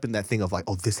caught up in that thing of like,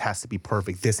 oh, this has to be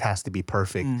perfect. This has to be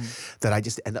perfect that I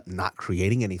just end up not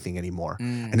creating anything anymore.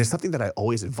 And it's something that I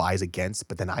always advise against,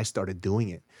 but then I started doing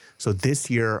it. So this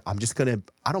year, I'm just going to,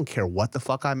 I don't care what the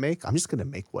fuck I make. I'm just going to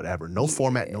make whatever. No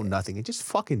format, no nothing. And just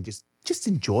fucking just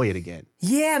enjoy it again.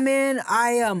 Yeah, man.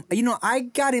 I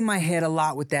got in my head a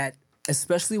lot with that,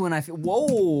 especially when I feel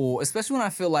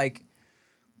like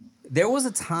there was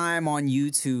a time on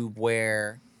YouTube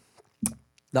where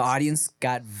the audience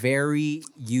got very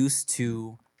used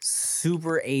to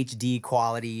super HD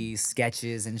quality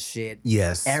sketches and shit.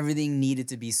 Yes. Everything needed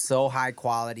to be so high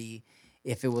quality.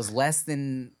 If it was less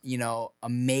than,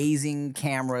 amazing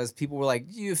cameras, people were like,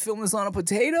 you film this on a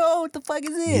potato? What the fuck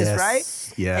is this,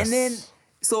 right? Yes. And then,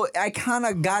 so I kind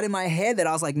of got in my head that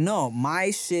I was like, no,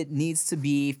 my shit needs to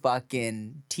be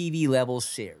fucking TV level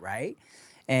shit, right?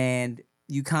 And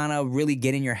you kind of really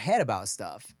get in your head about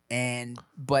stuff. As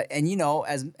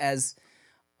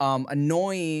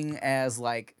annoying as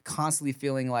like constantly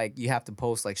feeling like you have to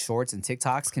post like shorts and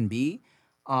TikToks can be,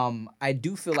 I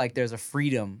do feel like there's a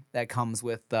freedom that comes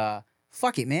with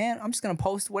fuck it, man. I'm just gonna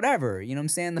post whatever. You know what I'm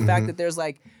saying? The fact that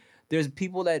there's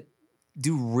people that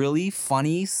do really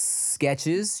funny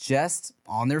sketches just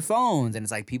on their phones, and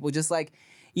it's like people just like,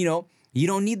 you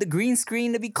don't need the green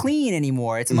screen to be clean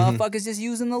anymore. It's motherfuckers just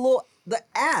using the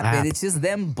app, and it's just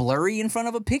them blurry in front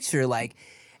of a picture, like,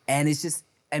 and it's just,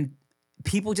 and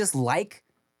people just like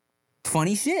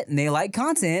funny shit, and they like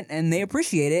content, and they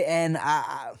appreciate it. And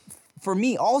for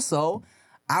me also,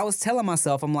 I was telling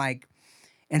myself, I'm like,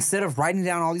 instead of writing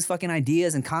down all these fucking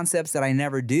ideas and concepts that I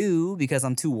never do because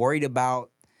I'm too worried about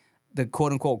the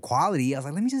quote unquote quality, I was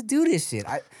like, let me just do this shit.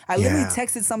 I literally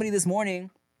texted somebody this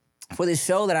morning for this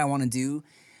show that I want to do.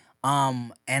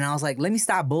 And I was like, let me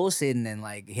stop bullshitting and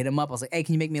like hit him up. I was like, hey,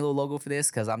 can you make me a little logo for this?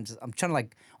 Cause I'm trying to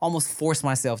like almost force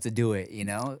myself to do it,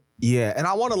 Yeah, and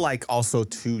I want to like also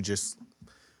too just,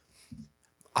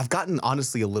 I've gotten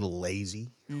honestly a little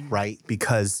lazy, right?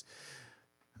 Because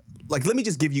like, let me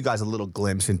just give you guys a little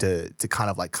glimpse into kind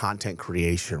of like content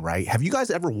creation, right? Have you guys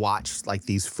ever watched like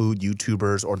these food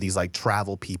YouTubers or these like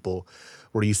travel people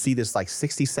where you see this like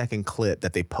 60-second clip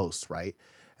that they post, right?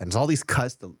 And there's all these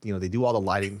cuts, they do all the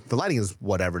lighting. The lighting is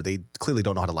whatever. They clearly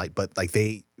don't know how to light, but like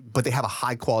they have a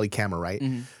high quality camera, right?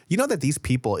 You know that these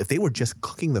people, if they were just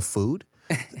cooking the food,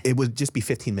 it would just be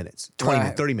 15 minutes, 20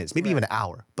 minutes, 30 minutes, maybe even an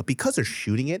hour. But because they're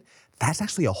shooting it, that's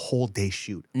actually a whole day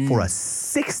shoot for a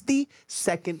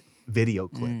 60-second video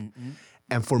clip.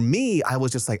 And for me, I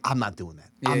was just like, I'm not doing that.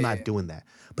 I'm not doing that.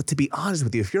 But to be honest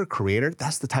with you, if you're a creator,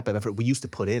 that's the type of effort we used to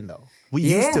put in, though. We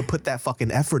used to put that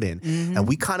fucking effort in. And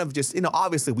we kind of just,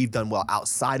 obviously we've done well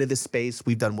outside of the space.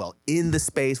 We've done well in the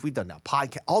space. We've done now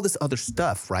podcast, all this other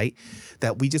stuff, right?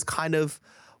 That we just kind of,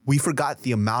 we forgot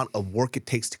the amount of work it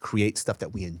takes to create stuff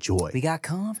that we enjoy. We got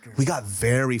comfortable. We got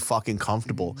very fucking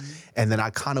comfortable. And then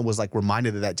I kind of was like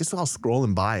reminded of that just while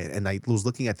scrolling by it. And I was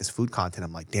looking at this food content.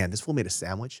 I'm like, damn, this fool made a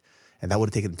sandwich. And that would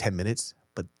have taken him 10 minutes.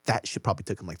 But that shit probably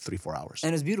took him like 3-4 hours. And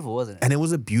it was beautiful, wasn't it? And it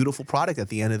was a beautiful product at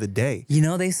the end of the day.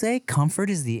 They say comfort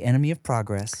is the enemy of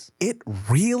progress. It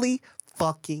really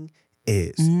fucking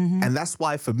is. And that's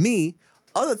why for me,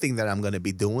 other thing that I'm going to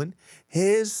be doing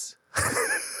is...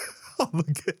 I'm gonna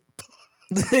get...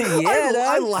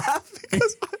 I laugh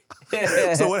because...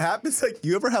 So what happens, like,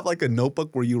 you ever have like a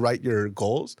notebook where you write your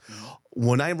goals?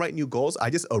 When I write new goals, I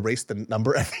just erase the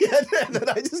number at the end and then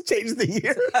I just change the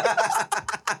year.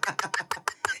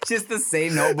 just the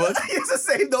same notebook. It's the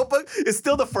same notebook. It's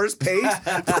still the first page,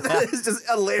 but then it's just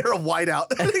a layer of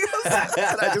whiteout. And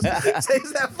I just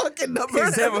changed that fucking number.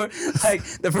 Like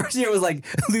the first year was like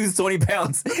lose 20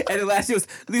 pounds, and the last year was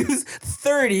lose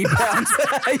 30 pounds.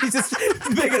 You just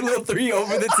make a little 3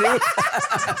 over the 2.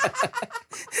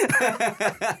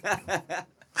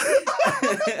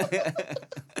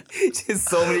 Just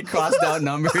so many crossed out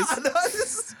numbers.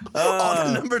 All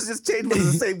the numbers just changed, but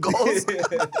it's the same goals.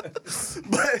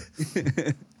 But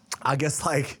I guess,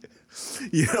 like,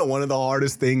 one of the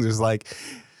hardest things is like,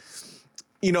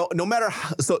 no matter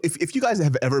how, so if you guys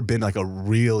have ever been like a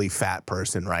really fat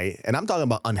person, right? And I'm talking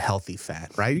about unhealthy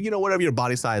fat, right? Whatever your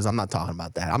body size, I'm not talking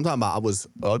about that. I'm talking about I was,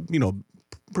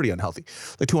 pretty unhealthy,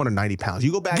 like 290 pounds.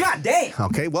 You go back. God damn.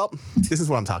 Okay, well, this is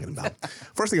what I'm talking about.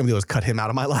 First thing I'm gonna do is cut him out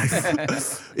of my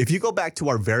life. If you go back to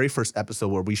our very first episode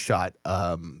where we shot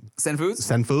Send Foods?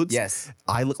 Send Foods, yes,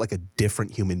 I look like a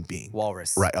different human being.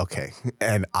 Walrus. Right, okay.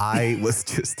 And I was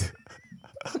just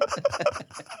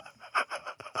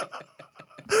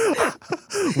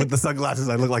with the sunglasses,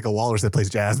 I look like a walrus that plays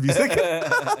jazz music.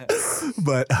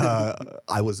 But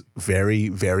I was very,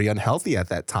 very unhealthy at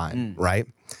that time, right?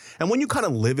 And when you kind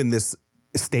of live in this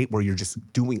state where you're just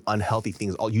doing unhealthy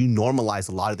things, you normalize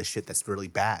a lot of the shit that's really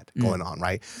bad going on,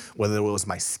 right? Whether it was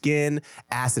my skin,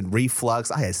 acid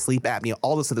reflux, I had sleep apnea,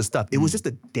 all this other stuff. It was just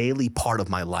a daily part of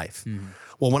my life.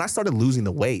 Well, when I started losing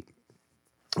the weight,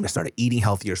 when I started eating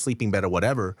healthier, sleeping better,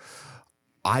 whatever,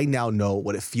 I now know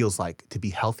what it feels like to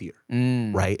be healthier,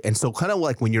 right? And so kind of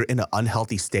like when you're in an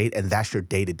unhealthy state and that's your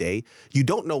day-to-day, you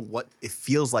don't know what it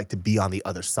feels like to be on the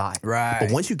other side. Right.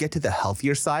 But once you get to the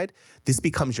healthier side, this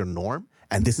becomes your norm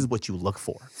and this is what you look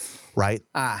for, right?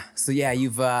 So yeah,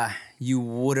 you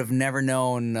would have never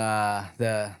known what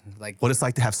it's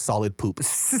like to have solid poop.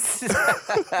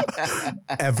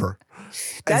 Ever.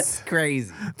 That's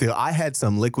crazy. Dude, I had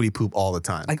some liquidy poop all the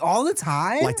time. Like all the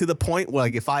time? Like to the point where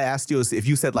like if I asked you, if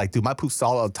you said like, dude, my poop's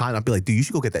solid all the time, I'd be like, dude, you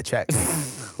should go get that checked.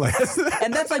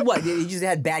 And that's like what? You just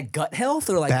had bad gut health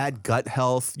or like? Bad gut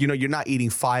health. You're not eating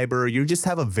fiber. You just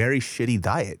have a very shitty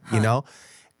diet,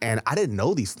 And I didn't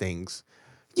know these things.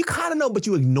 You kind of know, but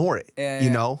you ignore it, you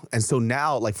know? And so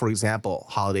now, like, for example,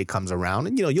 holiday comes around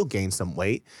and, you'll gain some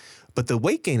weight. But the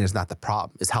weight gain is not the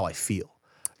problem. It's how I feel.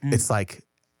 It's like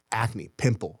acne,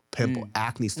 pimple,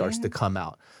 acne starts to come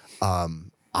out.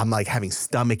 I'm like having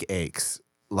stomach aches.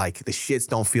 Like the shits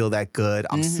don't feel that good.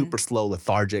 I'm super slow,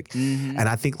 lethargic. And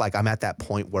I think like I'm at that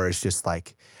point where it's just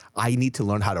like, I need to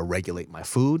learn how to regulate my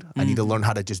food. I need to learn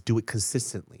how to just do it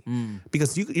consistently.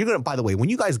 Because you're going to, by the way, when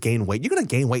you guys gain weight, you're going to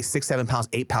gain weight 6, 7 pounds,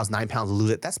 8 pounds, 9 pounds,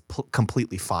 lose it. That's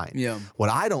completely fine. Yeah. What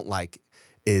I don't like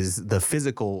is the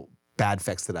physical bad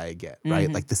effects that I get, right?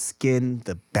 Like the skin,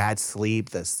 the bad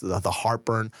sleep, the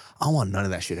heartburn. I don't want none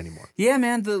of that shit anymore. Yeah,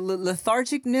 man, the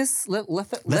lethargicness,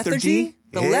 lethargy?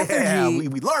 The lethargy.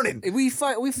 We learning. We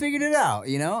figured it out,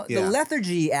 Yeah. The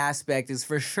lethargy aspect is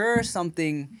for sure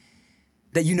something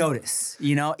that you notice,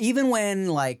 Even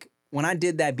when I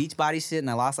did that beach body shit and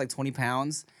I lost like 20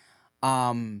 pounds,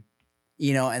 and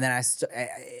then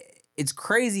it's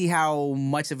crazy how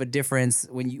much of a difference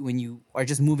when you are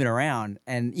just moving around.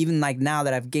 And even like now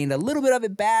that I've gained a little bit of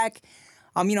it back,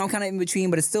 I'm kind of in between,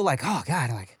 but it's still like, oh God,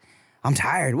 like I'm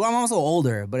tired. Well, I'm also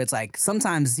older, but it's like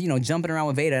sometimes, jumping around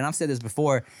with Veda, and I've said this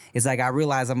before, it's like I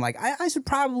realize I'm like, I should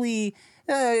probably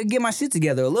get my shit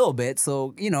together a little bit.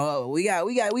 So, we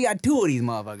got 2 of these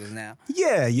motherfuckers now.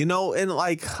 Yeah, and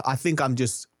like I think I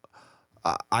just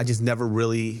never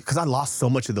really, because I lost so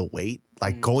much of the weight,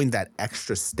 like going that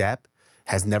extra step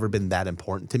has never been that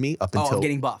important to me up until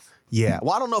getting buff. Yeah.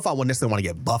 Well, I don't know if I would necessarily want to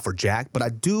get buff or jacked, but I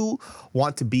do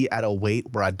want to be at a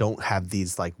weight where I don't have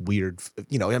these like weird,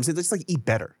 what I'm saying? Just like eat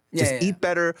better. Eat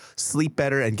better, sleep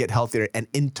better, and get healthier. And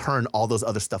in turn, all those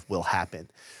other stuff will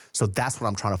happen. So that's what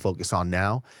I'm trying to focus on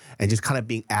now and just kind of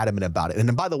being adamant about it. And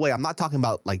then, by the way, I'm not talking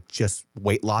about like just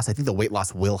weight loss. I think the weight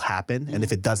loss will happen. And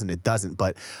if it doesn't, it doesn't.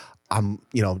 But I'm,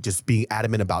 just being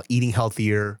adamant about eating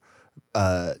healthier,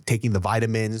 taking the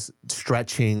vitamins,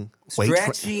 stretching.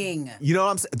 Stretching. You know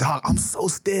what I'm saying? Dog, I'm so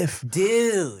stiff.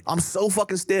 Dude. I'm so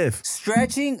fucking stiff.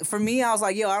 Stretching, for me, I was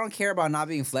like, I don't care about not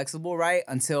being flexible, right?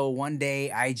 Until one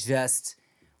day I just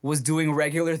was doing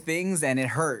regular things and it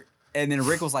hurt. And then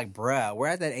Rick was like, bruh, we're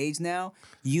at that age now.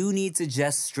 You need to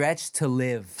just stretch to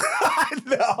live.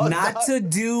 Not to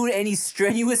do any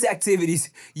strenuous activities.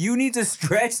 You need to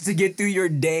stretch to get through your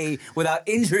day without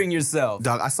injuring yourself.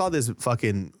 Dog, I saw this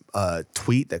fucking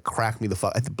tweet that cracked me the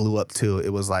fuck. It blew up too.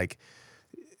 It was like,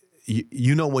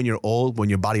 you know when you're old, when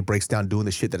your body breaks down doing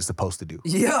the shit that it's supposed to do.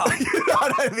 Yeah. You know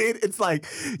what I mean? It's like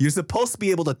you're supposed to be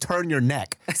able to turn your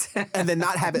neck and then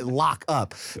not have it lock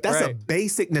up. That's a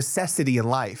basic necessity in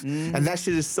life. And that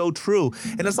shit is so true.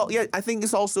 And it's all, I think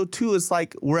it's also too, it's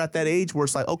like we're at that age where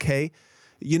it's like, okay,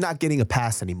 you're not getting a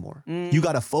pass anymore. You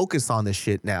got to focus on this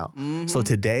shit now. So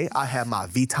today I had my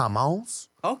vitamins.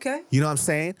 Okay. You know what I'm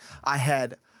saying?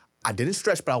 I didn't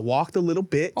stretch, but I walked a little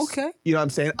bit. Okay. You know what I'm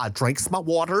saying? I drank some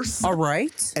waters. All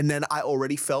right. And then I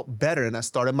already felt better, and I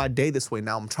started my day this way.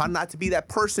 Now, I'm trying not to be that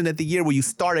person at the year where you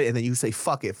start it and then you say,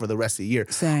 fuck it for the rest of the year.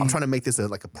 Same. I'm trying to make this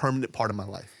like a permanent part of my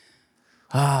life.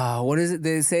 What is it?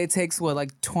 They say it takes,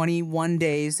 like 21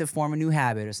 days to form a new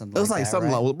habit or something It was like that,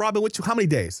 something right? like, well, Robin, how many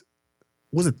days?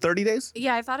 Was it 30 days?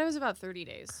 Yeah, I thought it was about 30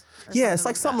 days. Yeah, it's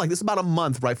like something like this, about a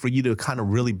month, right, for you to kind of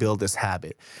really build this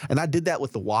habit. And I did that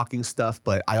with the walking stuff,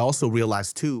 but I also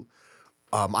realized too,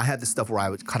 I had this stuff where I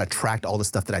would kind of tracked all the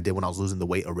stuff that I did when I was losing the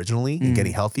weight originally and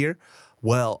getting healthier.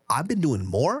 Well, I've been doing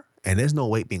more, and there's no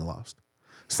weight being lost.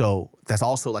 So that's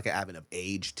also like an advent of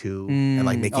age too, and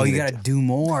like making. Oh, you gotta do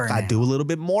more. I now. do a little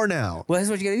bit more now. Well, that's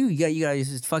what you gotta do. You gotta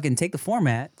just fucking take the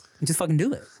format and just fucking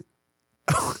do it.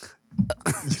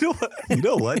 You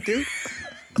know what, dude?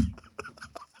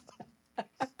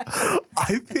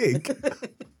 I think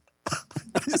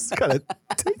I just gotta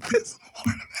take this.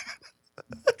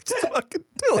 Just fucking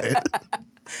do it.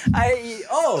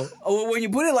 When you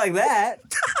put it like that,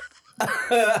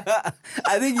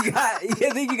 I think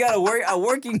you got a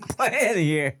working plan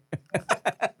here.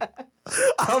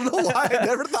 I don't know why I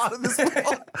never thought of this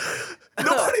before.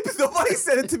 Nobody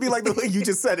said it to me like the way you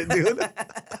just said it, dude.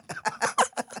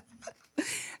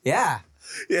 Yeah.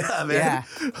 Yeah, man. Yeah.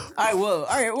 All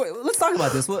right. Let's talk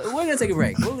about this. We're gonna take a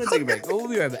break. We'll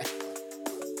be right back.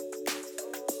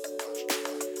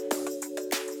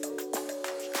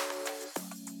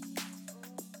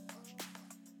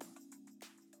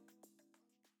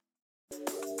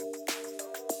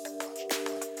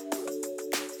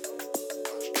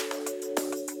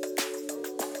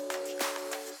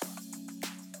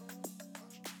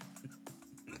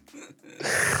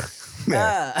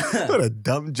 Man, what a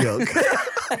dumb joke.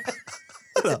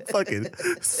 What a fucking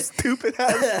stupid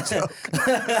ass joke.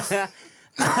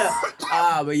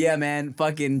 But yeah, man,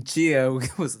 fucking Chia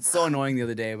was so annoying the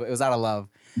other day, but it was out of love.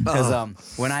 Because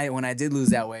when I did lose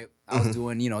that weight, I was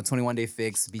doing 21 Day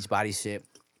Fix, Beachbody shit,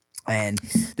 and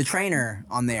the trainer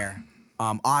on there,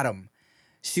 Autumn,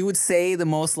 she would say the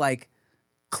most like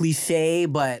cliche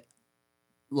but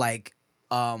like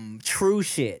true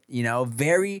shit,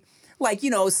 very. Like,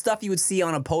 stuff you would see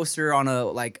on a poster on a,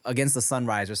 like, Against the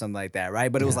Sunrise or something like that,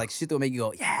 right? But it was like shit that would make you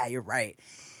go, yeah, you're right.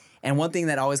 And one thing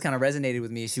that always kind of resonated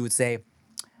with me, she would say,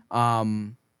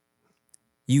 you're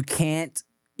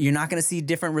not going to see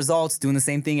different results doing the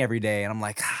same thing every day. And I'm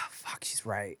like, fuck, she's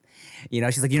right.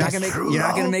 She's like, you're not going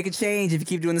to make a change if you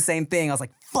keep doing the same thing. I was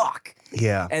like, fuck.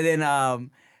 Yeah. And then,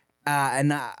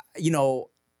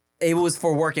 it was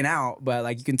for working out, but,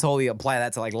 like, you can totally apply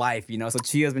that to, like, life, So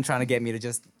Chia's been trying to get me to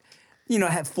just,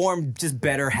 have formed just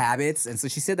better habits. And so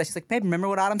she said that. She's like, babe, remember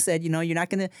what Autumn said? You're not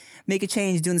going to make a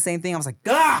change doing the same thing. I was like,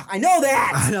 I know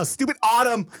that. I know, stupid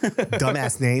Autumn.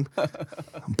 Dumbass name.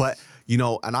 But,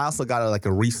 and I also got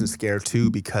a recent scare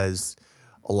too because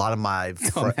a lot of my...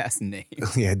 Dumbass name.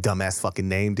 Yeah, dumbass fucking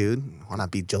name, dude. Why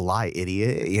not be July,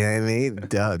 idiot? You know what I mean?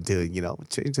 Duh, dude,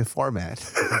 change the format.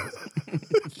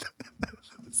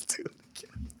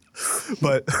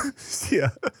 But, yeah,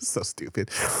 so stupid.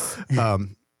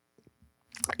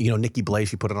 Nikki Blaze,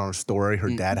 she put it on her story. Her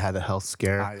dad had a health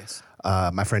scare. Yes.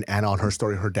 My friend Anna on her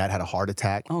story, her dad had a heart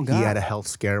attack. Oh, God. He had a health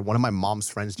scare. One of my mom's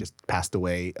friends just passed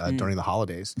away during the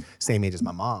holidays, same age as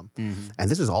my mom. And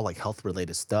this is all like health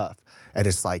related stuff. And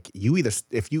it's like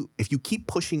if you keep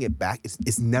pushing it back,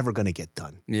 it's never gonna get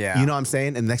done. Yeah. You know what I'm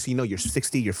saying? And next thing you know, you're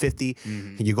 60, you're 50,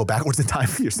 and you go backwards in time,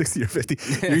 you're 60, you're 50.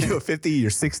 You're 50, you're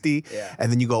 60. Yeah.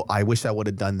 And then you go, I wish I would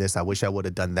have done this, I wish I would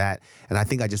have done that. And I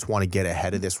think I just want to get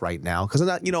ahead of this right now. Because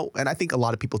and I think a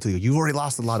lot of people too, you've already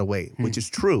lost a lot of weight, which is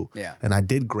true. Yeah. And I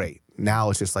did great. Now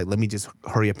it's just like, let me just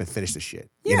hurry up and finish the shit.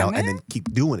 Yeah, and then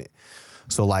keep doing it.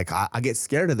 So like I get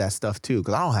scared of that stuff too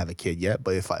because I don't have a kid yet.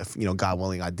 But if God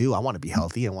willing, I do. I want to be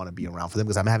healthy. I want to be around for them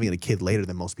because I'm having a kid later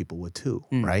than most people would too,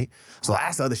 right? So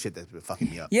that's the other shit that's been fucking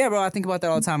me up. Yeah, bro. I think about that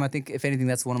all the time. I think if anything,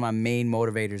 that's one of my main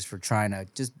motivators for trying to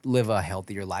just live a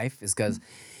healthier life is because,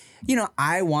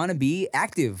 I want to be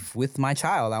active with my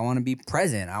child. I want to be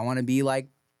present. I want to be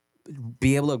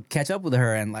able to catch up with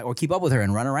her and or keep up with her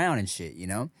and run around and shit.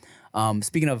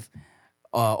 Speaking of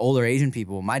older Asian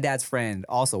people, my dad's friend,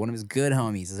 also one of his good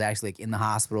homies, is actually in the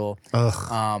hospital.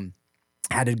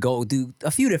 had to go do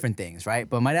a few different things, right?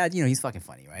 But my dad, he's fucking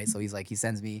funny, right? So he's like, he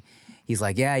sends me, he's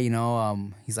like, yeah,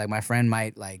 he's like, my friend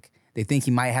might like, they think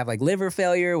he might have like liver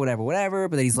failure, whatever.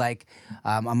 But then he's like,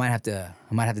 I might have to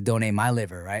donate my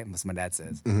liver, right? That's what my dad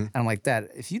says. And I'm like, Dad,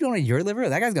 if you donate your liver,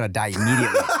 that guy's gonna die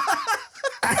immediately.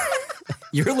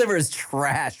 Your liver is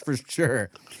trash for sure.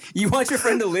 You want your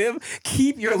friend to live?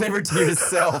 Keep your liver to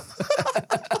yourself.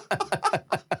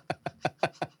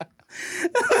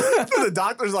 The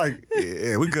doctor's like,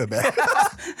 yeah, we're good, man.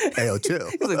 Hey, yo, chill.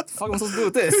 He's like, fuck am I supposed to do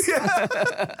with this?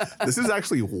 This is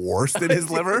actually worse than his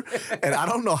liver, and I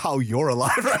don't know how you're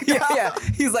alive right now. Yeah.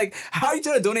 He's like, how are you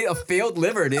trying to donate a failed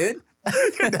liver, dude?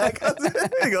 Your dad comes in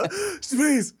and he goes,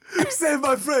 please, save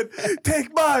my friend.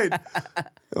 Take mine.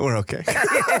 We're okay.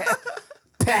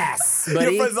 Pass,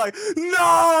 buddy. Your friend's like,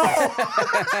 no!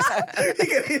 He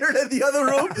can hear it in the other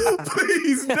room.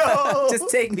 Please, no! Just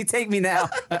take me now.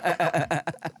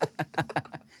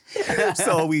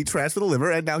 So we transfer the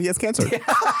liver, and now he has cancer. Yeah,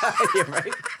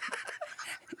 right.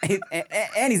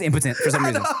 And he's impotent for some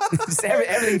reason. Just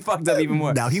everything fucked up even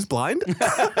more. Now he's blind?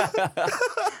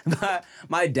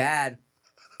 My dad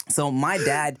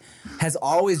has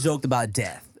always joked about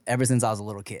death ever since I was a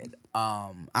little kid.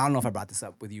 I don't know if I brought this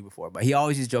up with you before, but he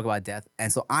always used to joke about death. And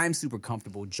so I'm super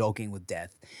comfortable joking with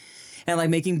death and like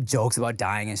making jokes about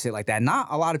dying and shit like that. Not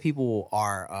a lot of people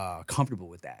are comfortable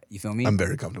with that. You feel me? I'm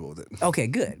very comfortable with it. Okay,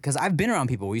 good. Because I've been around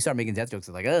people where you start making death jokes.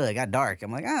 It's like, oh, it got dark.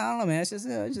 I'm like, I don't know, man. It's just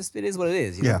it is what it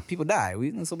is. You know? People die.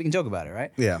 So we can joke about it,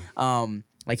 right? Yeah.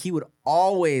 Like he would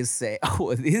always say,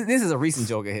 oh, this is a recent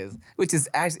joke of his, which is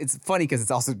actually, it's funny because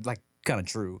it's also like kind of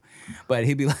true. But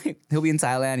he'll be in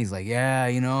Thailand. He's like, yeah,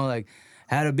 like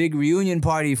had a big reunion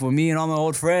party for me and all my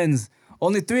old friends.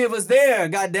 Only 3 of us there.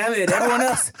 God damn it. Everyone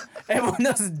else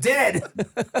is dead.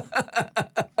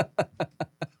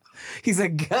 He's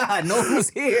like, God, no one was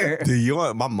here.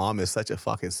 Dude, my mom is such a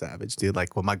fucking savage, dude.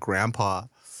 Like when my grandpa,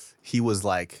 he was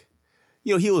like,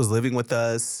 he was living with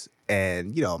us.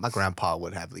 And, my grandpa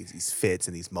would have these fits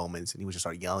and these moments, and he would just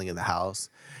start yelling in the house.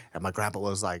 And my grandpa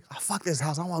was like, oh, fuck this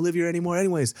house. I don't want to live here anymore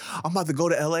anyways. I'm about to go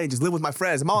to LA and just live with my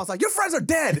friends. And mom was like, your friends are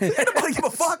dead. Nobody give a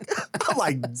fuck. I'm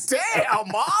like, damn,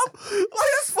 mom.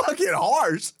 Like, that's fucking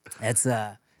harsh.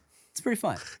 It's pretty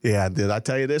fun. Yeah, dude, I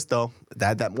tell you this, though.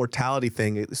 That mortality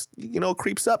thing, it's,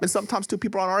 creeps up. And sometimes, too,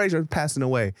 people on our age are passing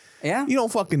away. Yeah. You don't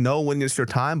fucking know when it's your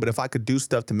time, but if I could do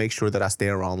stuff to make sure that I stay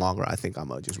around longer, I think I'm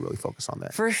going to just really focus on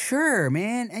that. For sure,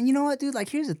 man. And you know what, dude? Like,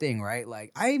 here's the thing, right?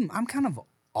 Like, I'm kind of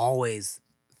always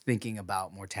thinking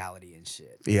about mortality and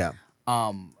shit. Yeah.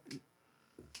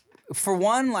 For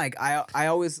one, like, I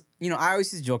always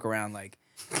used to joke around, like,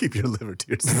 Keep your liver to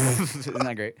yourself. Isn't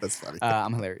that great? That's funny.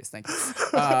 I'm hilarious. Thank you.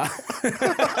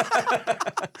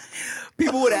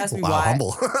 People would ask me why.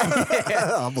 Humble.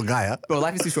 Humble guy, huh? Bro,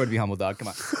 life is too short to be humble, dog. Come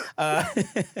on.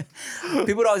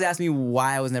 People would always ask me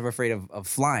why I was never afraid of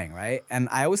flying, right? And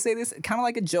I always say this kind of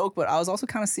like a joke, but I was also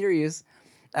kind of serious.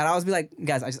 And I always be like,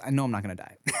 guys, I know I'm not gonna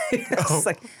die. It's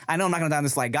like, I know I'm not gonna die on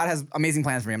this flight. God has amazing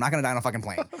plans for me. I'm not gonna die on a fucking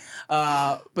plane.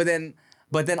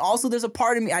 But then also there's a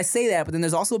part of me, I say that, but then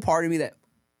there's also a part of me that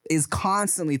is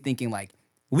constantly thinking like,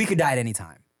 we could die at any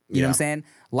time. You know what I'm saying?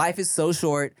 Life is so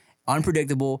short,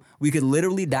 unpredictable. We could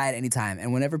literally die at any time.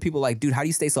 And whenever people are like, dude, how do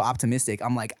you stay so optimistic?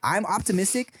 I'm like, I'm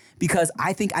optimistic because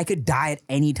I think I could die at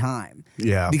any time.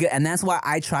 Yeah. And that's why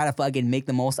I try to fucking make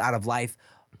the most out of life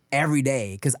every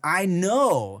day. Because I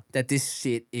know that this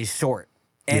shit is short.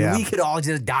 And we could all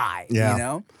just die, you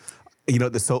know?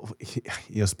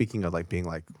 Speaking of like being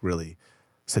like really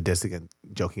sadistic and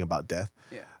joking about death.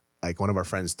 Yeah. Like one of our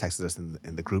friends texted us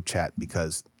in the group chat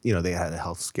because, they had a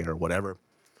health scare or whatever.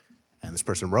 And this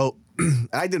person wrote, and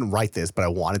I didn't write this, but I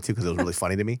wanted to because it was really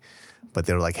funny to me. But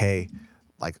they were like, hey,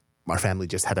 like our family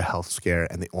just had a health scare.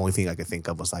 And the only thing I could think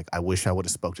of was like, I wish I would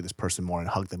have spoke to this person more and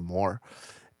hugged them more.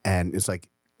 And it's like,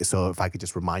 so if I could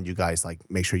just remind you guys, like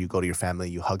make sure you go to your family,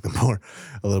 you hug them more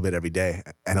a little bit every day.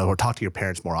 And or talk to your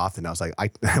parents more often. I was like, I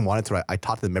wanted to write, I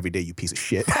talk to them every day, you piece of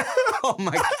shit. Oh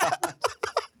my God.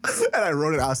 And I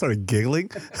wrote it out, I started giggling.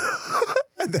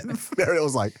 And then Mariel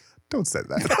was like, don't say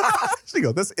that. She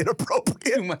goes, that's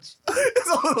inappropriate. Too much. It's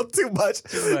a little too much.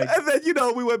 And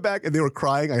then, we went back and they were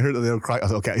crying. I heard that they were crying. I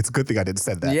was like, okay, it's a good thing I didn't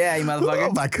say that. Yeah, you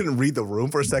motherfucker. I couldn't read the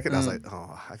room for a second. I was like,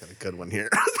 oh, I got a good one here.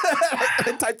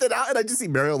 I typed it out and I just see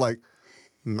Mariel like,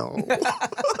 no.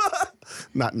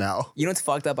 Not now. You know what's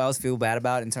fucked up I always feel bad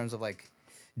about in terms of like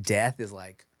death is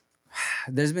like,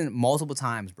 there's been multiple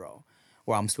times, bro,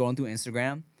 where I'm scrolling through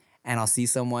Instagram and I'll see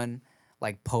someone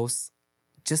like post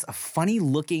just a funny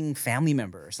looking family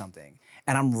member or something.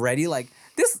 And I'm ready like,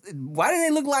 why do they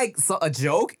look like a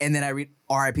joke? And then I read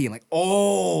RIP. I'm like,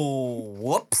 oh,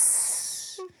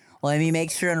 whoops. Let me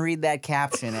make sure and read that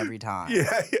caption every time.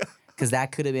 Yeah. Because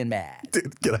that could have been bad.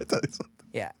 Dude, can I tell you something?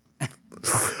 Yeah.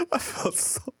 I felt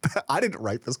so bad. I didn't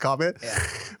write this comment,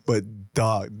 but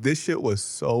dog, this shit was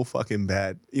so fucking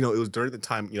bad. You know, it was during the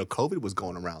time, you know, COVID was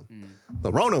going around.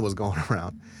 The Rona was going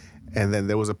around. And then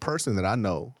there was a person that I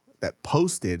know that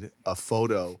posted a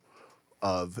photo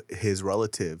of his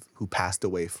relative who passed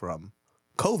away from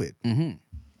COVID.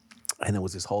 And it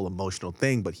was this whole emotional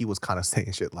thing, but he was kind of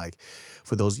saying shit like,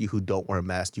 for those of you who don't wear a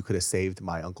mask, you could have saved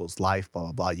my uncle's life, blah,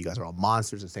 blah, blah. You guys are all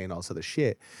monsters and saying all this other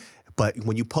shit. But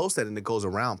when you post that and it goes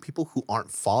around, people who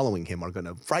aren't following him are going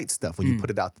to write stuff when you put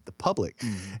it out to the public.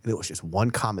 And it was just one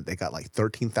comment that got like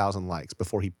 13,000 likes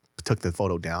before he took the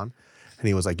photo down. And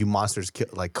he was like, you monsters,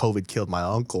 like COVID killed my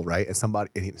uncle, right? And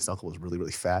his uncle was really,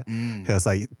 really fat. He was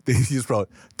like, he just wrote,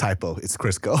 typo, it's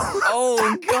Crisco.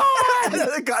 Oh, God. And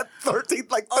then it got 13.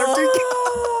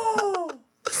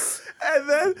 And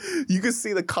then you could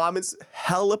see the comments,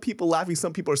 hella people laughing.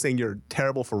 Some people are saying you're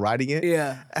terrible for writing it.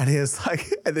 Yeah. And it's like,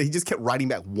 and then he just kept writing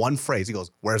back one phrase. He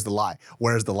goes, where's the lie?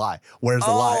 Where's the lie? Where's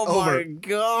the lie? Oh, my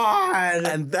God.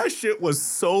 And that shit was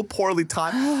so poorly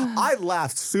timed. I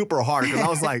laughed super hard because I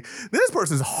was like, this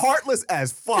person's heartless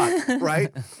as fuck,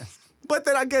 right? But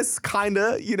then I guess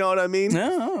kinda, you know what I mean?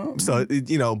 No. So,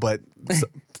 you know, but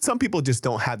some people just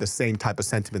don't have the same type of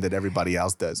sentiment that everybody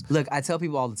else does. Look, I tell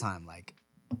people all the time, like,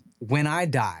 when I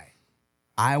die,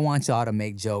 I want y'all to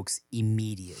make jokes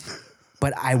immediately.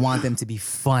 But I want them to be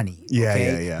funny. Yeah,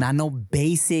 okay? yeah. Not no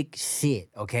basic shit,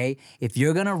 okay? If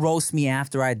you're gonna roast me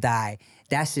after I die,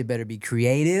 that shit better be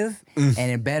creative and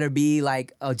it better be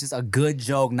like just a good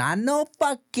joke. Not no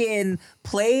fucking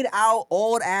played out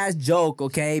old ass joke,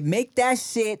 okay? Make that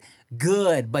shit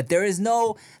good. But there is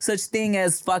no such thing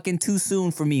as fucking too soon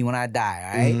for me when I die,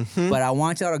 all right? But I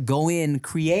want y'all to go in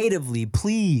creatively,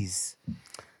 please.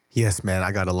 Yes, man,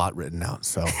 I got a lot written out,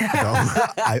 so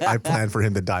I planned for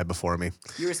him to die before me.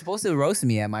 You were supposed to roast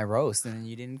me at my roast, and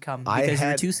you didn't come because you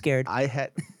were too scared. I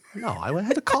had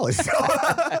a college show.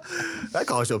 That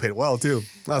college show paid well, too.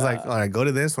 I was like, all right, go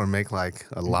to this or make like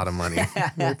a lot of money.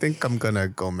 I think I'm going to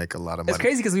go make a lot of money. It's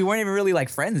crazy because we weren't even really like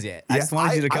friends yet. I just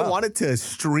wanted you to come. I wanted to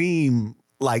stream,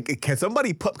 like, can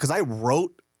somebody put, because I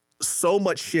wrote so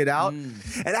much shit out.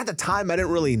 And at the time, I didn't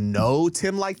really know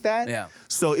Tim like that. Yeah.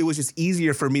 So it was just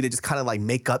easier for me to just kind of like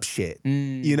make up shit.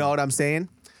 You know what I'm saying?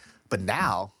 But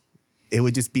now, it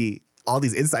would just be all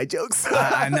these inside jokes.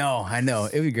 I know.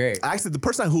 It'd be great. Actually, the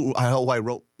person who I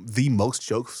wrote the most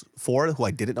jokes for, who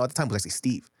I didn't know at the time, was actually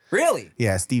Steve. Really?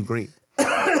 Yeah, Steve Green.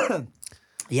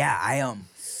 Yeah,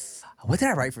 what did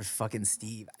I write for fucking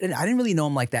Steve? I didn't really know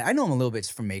him like that. I know him a little bit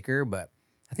just from Maker, but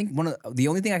I think the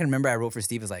only thing I can remember I wrote for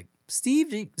Steve is like, Steve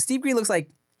Green looks like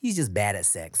he's just bad at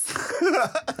sex.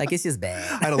 Like, it's just bad.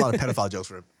 I had a lot of pedophile jokes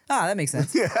for him. Ah, that makes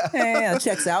sense. Yeah,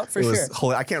 checks out for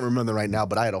sure. I can't remember right now,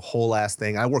 but I had a whole ass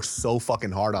thing. I worked so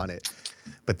fucking hard on it.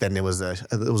 But then it was a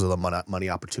money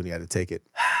opportunity. I had to take it.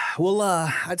 Well,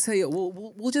 I tell you,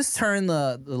 we'll just turn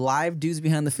the live dudes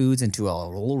behind the foods into a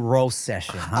little roast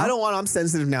session. Huh? I don't want. I'm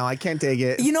sensitive now. I can't take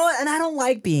it. You know what? And I don't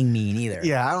like being mean either.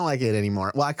 Yeah, I don't like it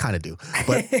anymore. Well, I kind of do,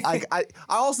 but I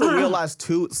also realized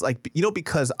too. It's like, you know,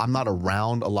 because I'm not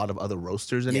around a lot of other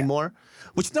roasters anymore.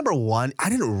 Which, number one, I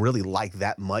didn't really like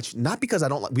that much. Not because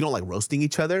we don't like roasting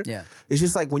each other. Yeah. It's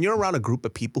just like when you're around a group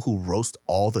of people who roast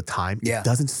all the time, it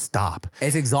doesn't stop.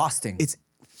 It's exhausting. It's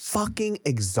fucking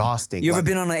exhausting. You ever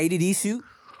been on an ADD shoot?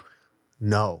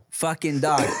 No. Fucking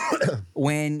dog.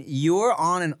 When you're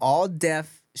on an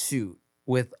all-deaf shoot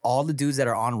with all the dudes that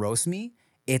are on Roast Me,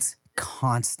 it's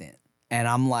constant. And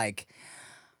I'm like,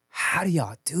 how do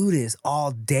y'all do this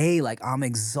all day? Like, I'm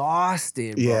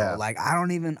exhausted, bro. Yeah. Like, I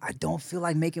don't feel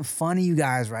like making fun of you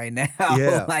guys right now.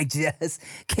 Yeah. Like,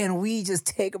 can we just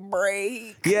take a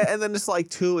break? Yeah, and then it's like,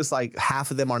 too, it's like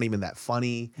half of them aren't even that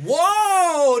funny.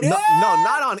 Whoa, dude! No,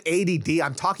 not on ADD.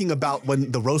 I'm talking about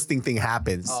when the roasting thing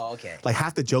happens. Oh, okay. Like,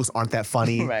 half the jokes aren't that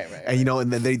funny. Right. And, you know,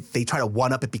 and then they try to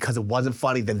one-up it because it wasn't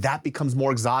funny. Then that becomes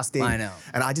more exhausting. I know.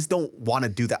 And I just don't want to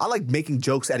do that. I like making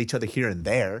jokes at each other here and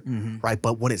there, right?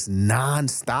 But when it's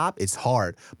non-stop, it's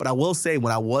hard. But I will say,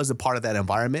 when I was a part of that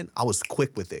environment, I was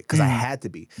quick with it because I had to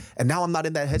be. And now I'm not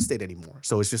in that head state anymore.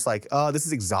 So it's just like, oh, this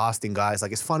is exhausting, guys.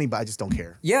 Like, it's funny, but I just don't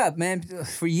care. Yeah, man.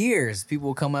 For years, people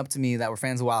will come up to me that were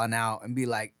fans of Wild 'N Out and be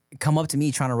like, come up to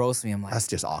me trying to roast me. I'm like, That's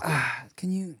just awkward.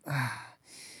 can you?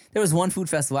 There was one food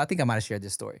festival. I think I might have shared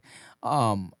this story.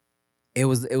 It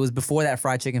was before that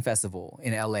fried chicken festival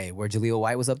in LA where Jaleel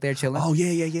White was up there chilling. Oh,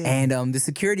 yeah. And the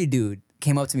security dude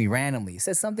came up to me randomly,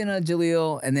 said something to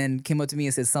Jaleel, and then came up to me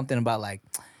and said something about like,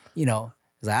 you know,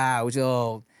 he's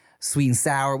like, sweet and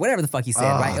sour, whatever the fuck he said,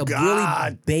 right? A God.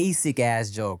 really basic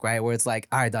ass joke, right? Where it's like,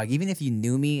 all right, dog, even if you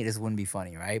knew me, it just wouldn't be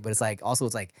funny, right? But it's like, also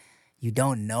it's like, you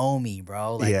don't know me,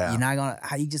 bro. Like, Yeah. you're not gonna,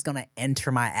 how you just gonna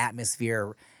enter my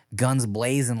atmosphere guns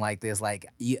blazing like this? Like,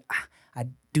 I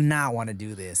do not want to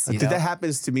do this. You Dude, know? that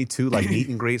happens to me too. Like meet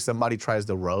and greet, somebody tries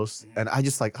to roast, and I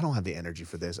just like, I don't have the energy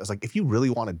for this. I was like, if you really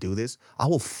want to do this, I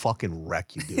will fucking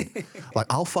wreck you, dude. Like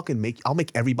I'll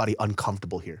make everybody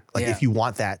uncomfortable here. Like Yeah. if you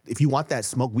want that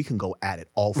smoke, we can go at it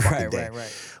all fucking day.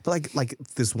 Right. But like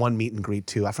this one meet and greet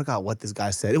too, I forgot what this guy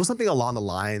said. It was something along the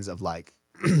lines of like,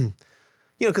 you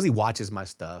know, because he watches my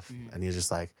stuff, and he's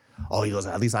just like, oh, he goes,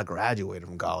 at least I graduated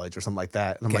from college or something like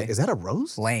that. And I'm Okay. like, is that a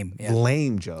roast? Lame. Yeah.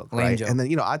 Lame joke, Lame right? joke. And then,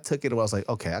 you know, I took it and I was like,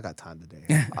 okay, I got time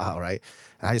today. All right.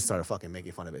 And I just started fucking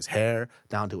making fun of his hair,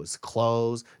 down to his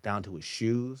clothes, down to his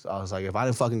shoes. I was like, if I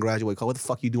didn't fucking graduate college, what the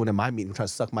fuck you doing in my meeting trying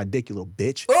to suck my dick, you little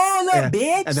bitch? Oh, little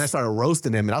bitch. And then I started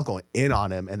roasting him and I was going in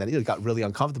on him. And then he got really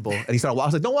uncomfortable. And he started, I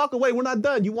was like, don't walk away. We're not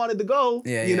done. You wanted to go,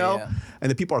 Yeah, you yeah, know? yeah. And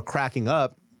the people are cracking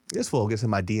up. This fool gets in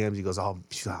my DMs. He goes, oh,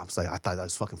 I was like, I thought that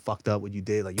was fucking fucked up what you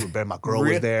did. Like, you were better. My girl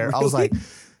was there. I was like,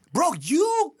 bro,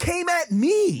 you came at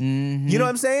me. You know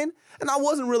what I'm saying? And I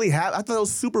wasn't really happy. I thought it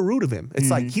was super rude of him. It's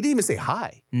like, he didn't even say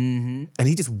hi. And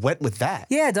he just went with that.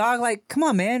 Yeah, dog, like, come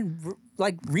on, man.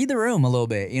 Like, read the room a little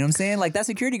bit. You know what I'm saying? Like, that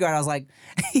security guard, I was like,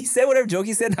 he said whatever joke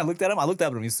he said, and I looked at him.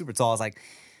 He was super tall. I was like,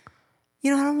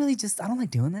 you know, I don't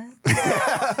like doing that.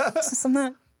 It's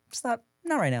not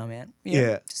right now, man. You know,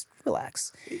 Yeah. just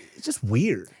relax. It's just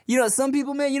weird. You know, some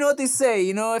people, man, you know what they say.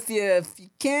 You know, if you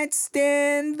can't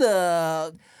stand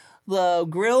the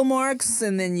grill marks,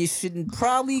 and then you shouldn't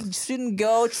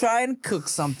go try and cook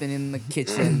something in the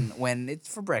kitchen when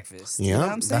it's for breakfast. Yeah, You know what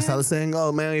I'm saying? that's how the saying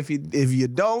goes, man. If you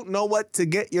don't know what to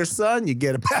get your son, you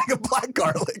get a bag of black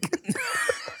garlic.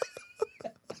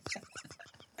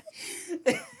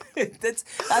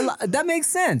 That makes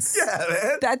sense. Yeah,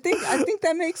 man. I think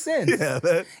that makes sense. Yeah,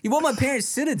 man. What my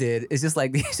parents should have did is just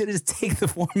like, they should have just take the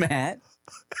format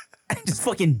and just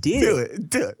fucking did Do it. it.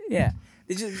 Do it. Yeah.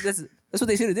 That's what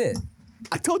they should have did.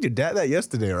 I told your dad that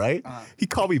yesterday, right? He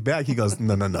called me back. He goes,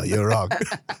 no, you're wrong.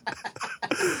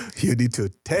 You need to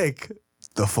take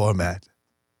the format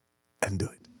and do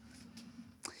it.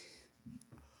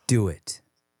 Do it.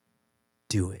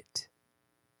 Do it.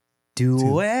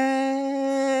 Do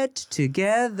it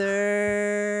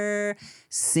together.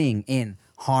 Sing in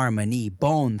harmony.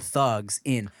 Bone Thugs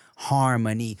in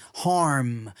harmony.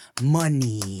 Harm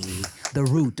money. The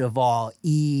root of all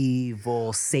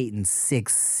evil. Satan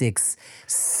 666.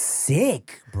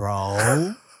 Sick,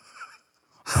 bro.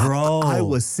 Bro. I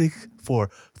was sick for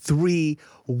 3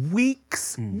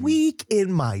 weeks. Weak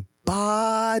in my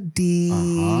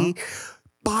body.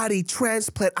 Body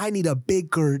transplant. I need a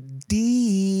bigger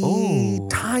D. Oh.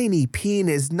 Tiny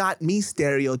penis, not me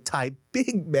stereotype.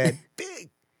 Big man,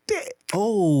 big dick.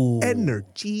 Oh.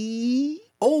 Energy.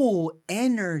 Oh,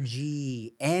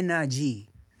 energy.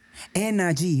 Energy,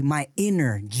 my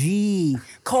energy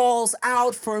calls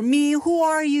out for me. Who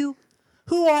are you?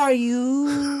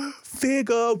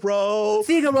 Figaro.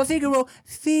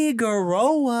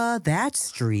 Figueroa, that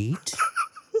street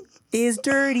is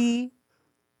dirty.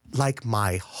 Like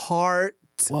my heart.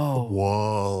 Whoa.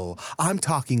 Whoa. I'm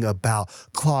talking about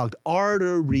clogged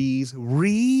arteries.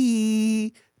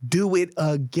 Do it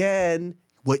again.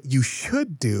 What you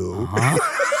should do.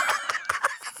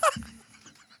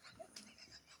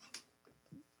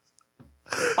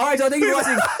 All right, y'all. Thank you for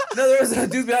watching another episode of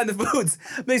Dudes Behind the Foods.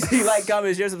 Make sure you like,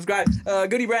 comment, share, subscribe.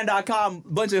 Goodybrand.com.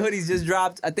 Bunch of hoodies just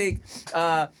dropped. I think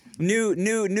new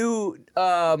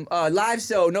live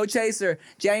show, No Chaser,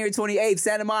 January 28th,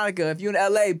 Santa Monica. If you're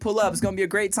in LA, pull up. It's gonna be a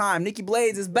great time. Nikki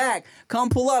Blades is back. Come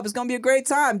pull up. It's gonna be a great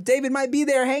time. David might be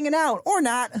there hanging out or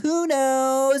not. Who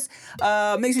knows?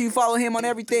 Make sure you follow him on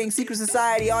everything. Secret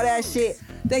Society, all that shit.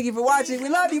 Thank you for watching. We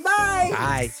love you. Bye.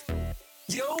 Bye.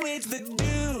 Yo, it's the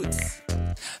dudes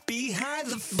behind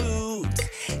the food.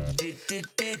 Dudes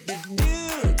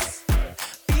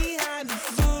behind the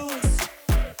foods.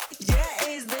 Yeah,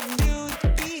 it's the dudes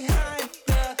behind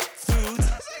the foods.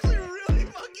 That's actually really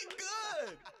fucking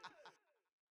good.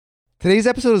 Today's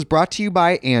episode is brought to you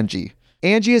by Angie.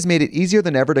 Angie has made it easier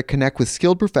than ever to connect with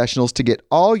skilled professionals to get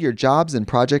all your jobs and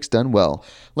projects done well.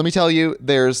 Let me tell you,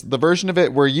 there's the version of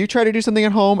it where you try to do something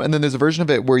at home, and then there's a version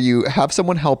of it where you have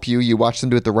someone help you, you watch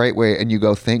them do it the right way, and you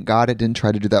go, thank God I didn't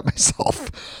try to do that myself.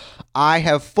 I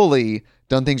have fully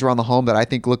done things around the home that I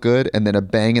think look good, and then a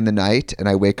bang in the night, and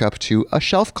I wake up to a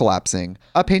shelf collapsing,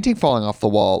 a painting falling off the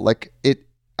wall.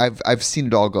 I've seen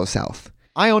it all go south.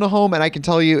 I own a home, and I can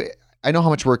tell you, I know how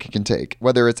much work it can take.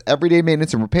 Whether it's everyday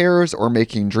maintenance and repairs or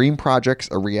making dream projects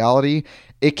a reality,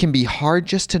 it can be hard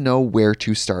just to know where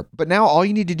to start. But now all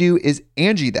you need to do is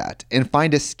Angie that and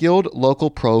find a skilled local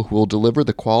pro who will deliver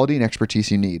the quality and expertise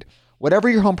you need. Whatever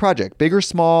your home project, big or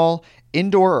small,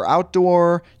 indoor or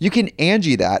outdoor, you can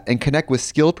Angie that and connect with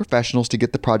skilled professionals to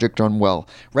get the project done well.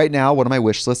 Right now, one of my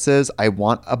wish lists is I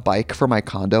want a bike for my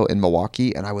condo in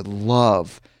Milwaukee, and I would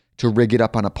love to rig it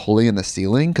up on a pulley in the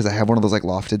ceiling because I have one of those like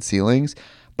lofted ceilings,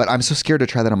 but I'm so scared to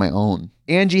try that on my own.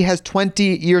 Angie has 20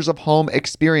 years of home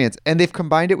experience, and they've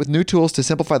combined it with new tools to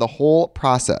simplify the whole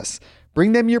process.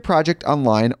 Bring them your project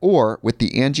online or with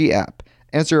the Angie app.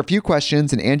 Answer a few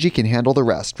questions and Angie can handle the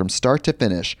rest from start to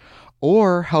finish,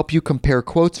 or help you compare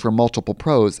quotes from multiple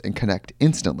pros and connect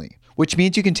instantly, which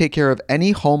means you can take care of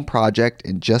any home project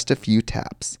in just a few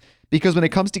taps. Because when it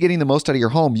comes to getting the most out of your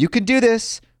home, you can do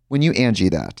this when you Angie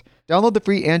that. Download the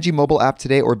free Angie mobile app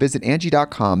today or visit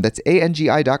Angie.com. That's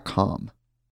ANGI.com.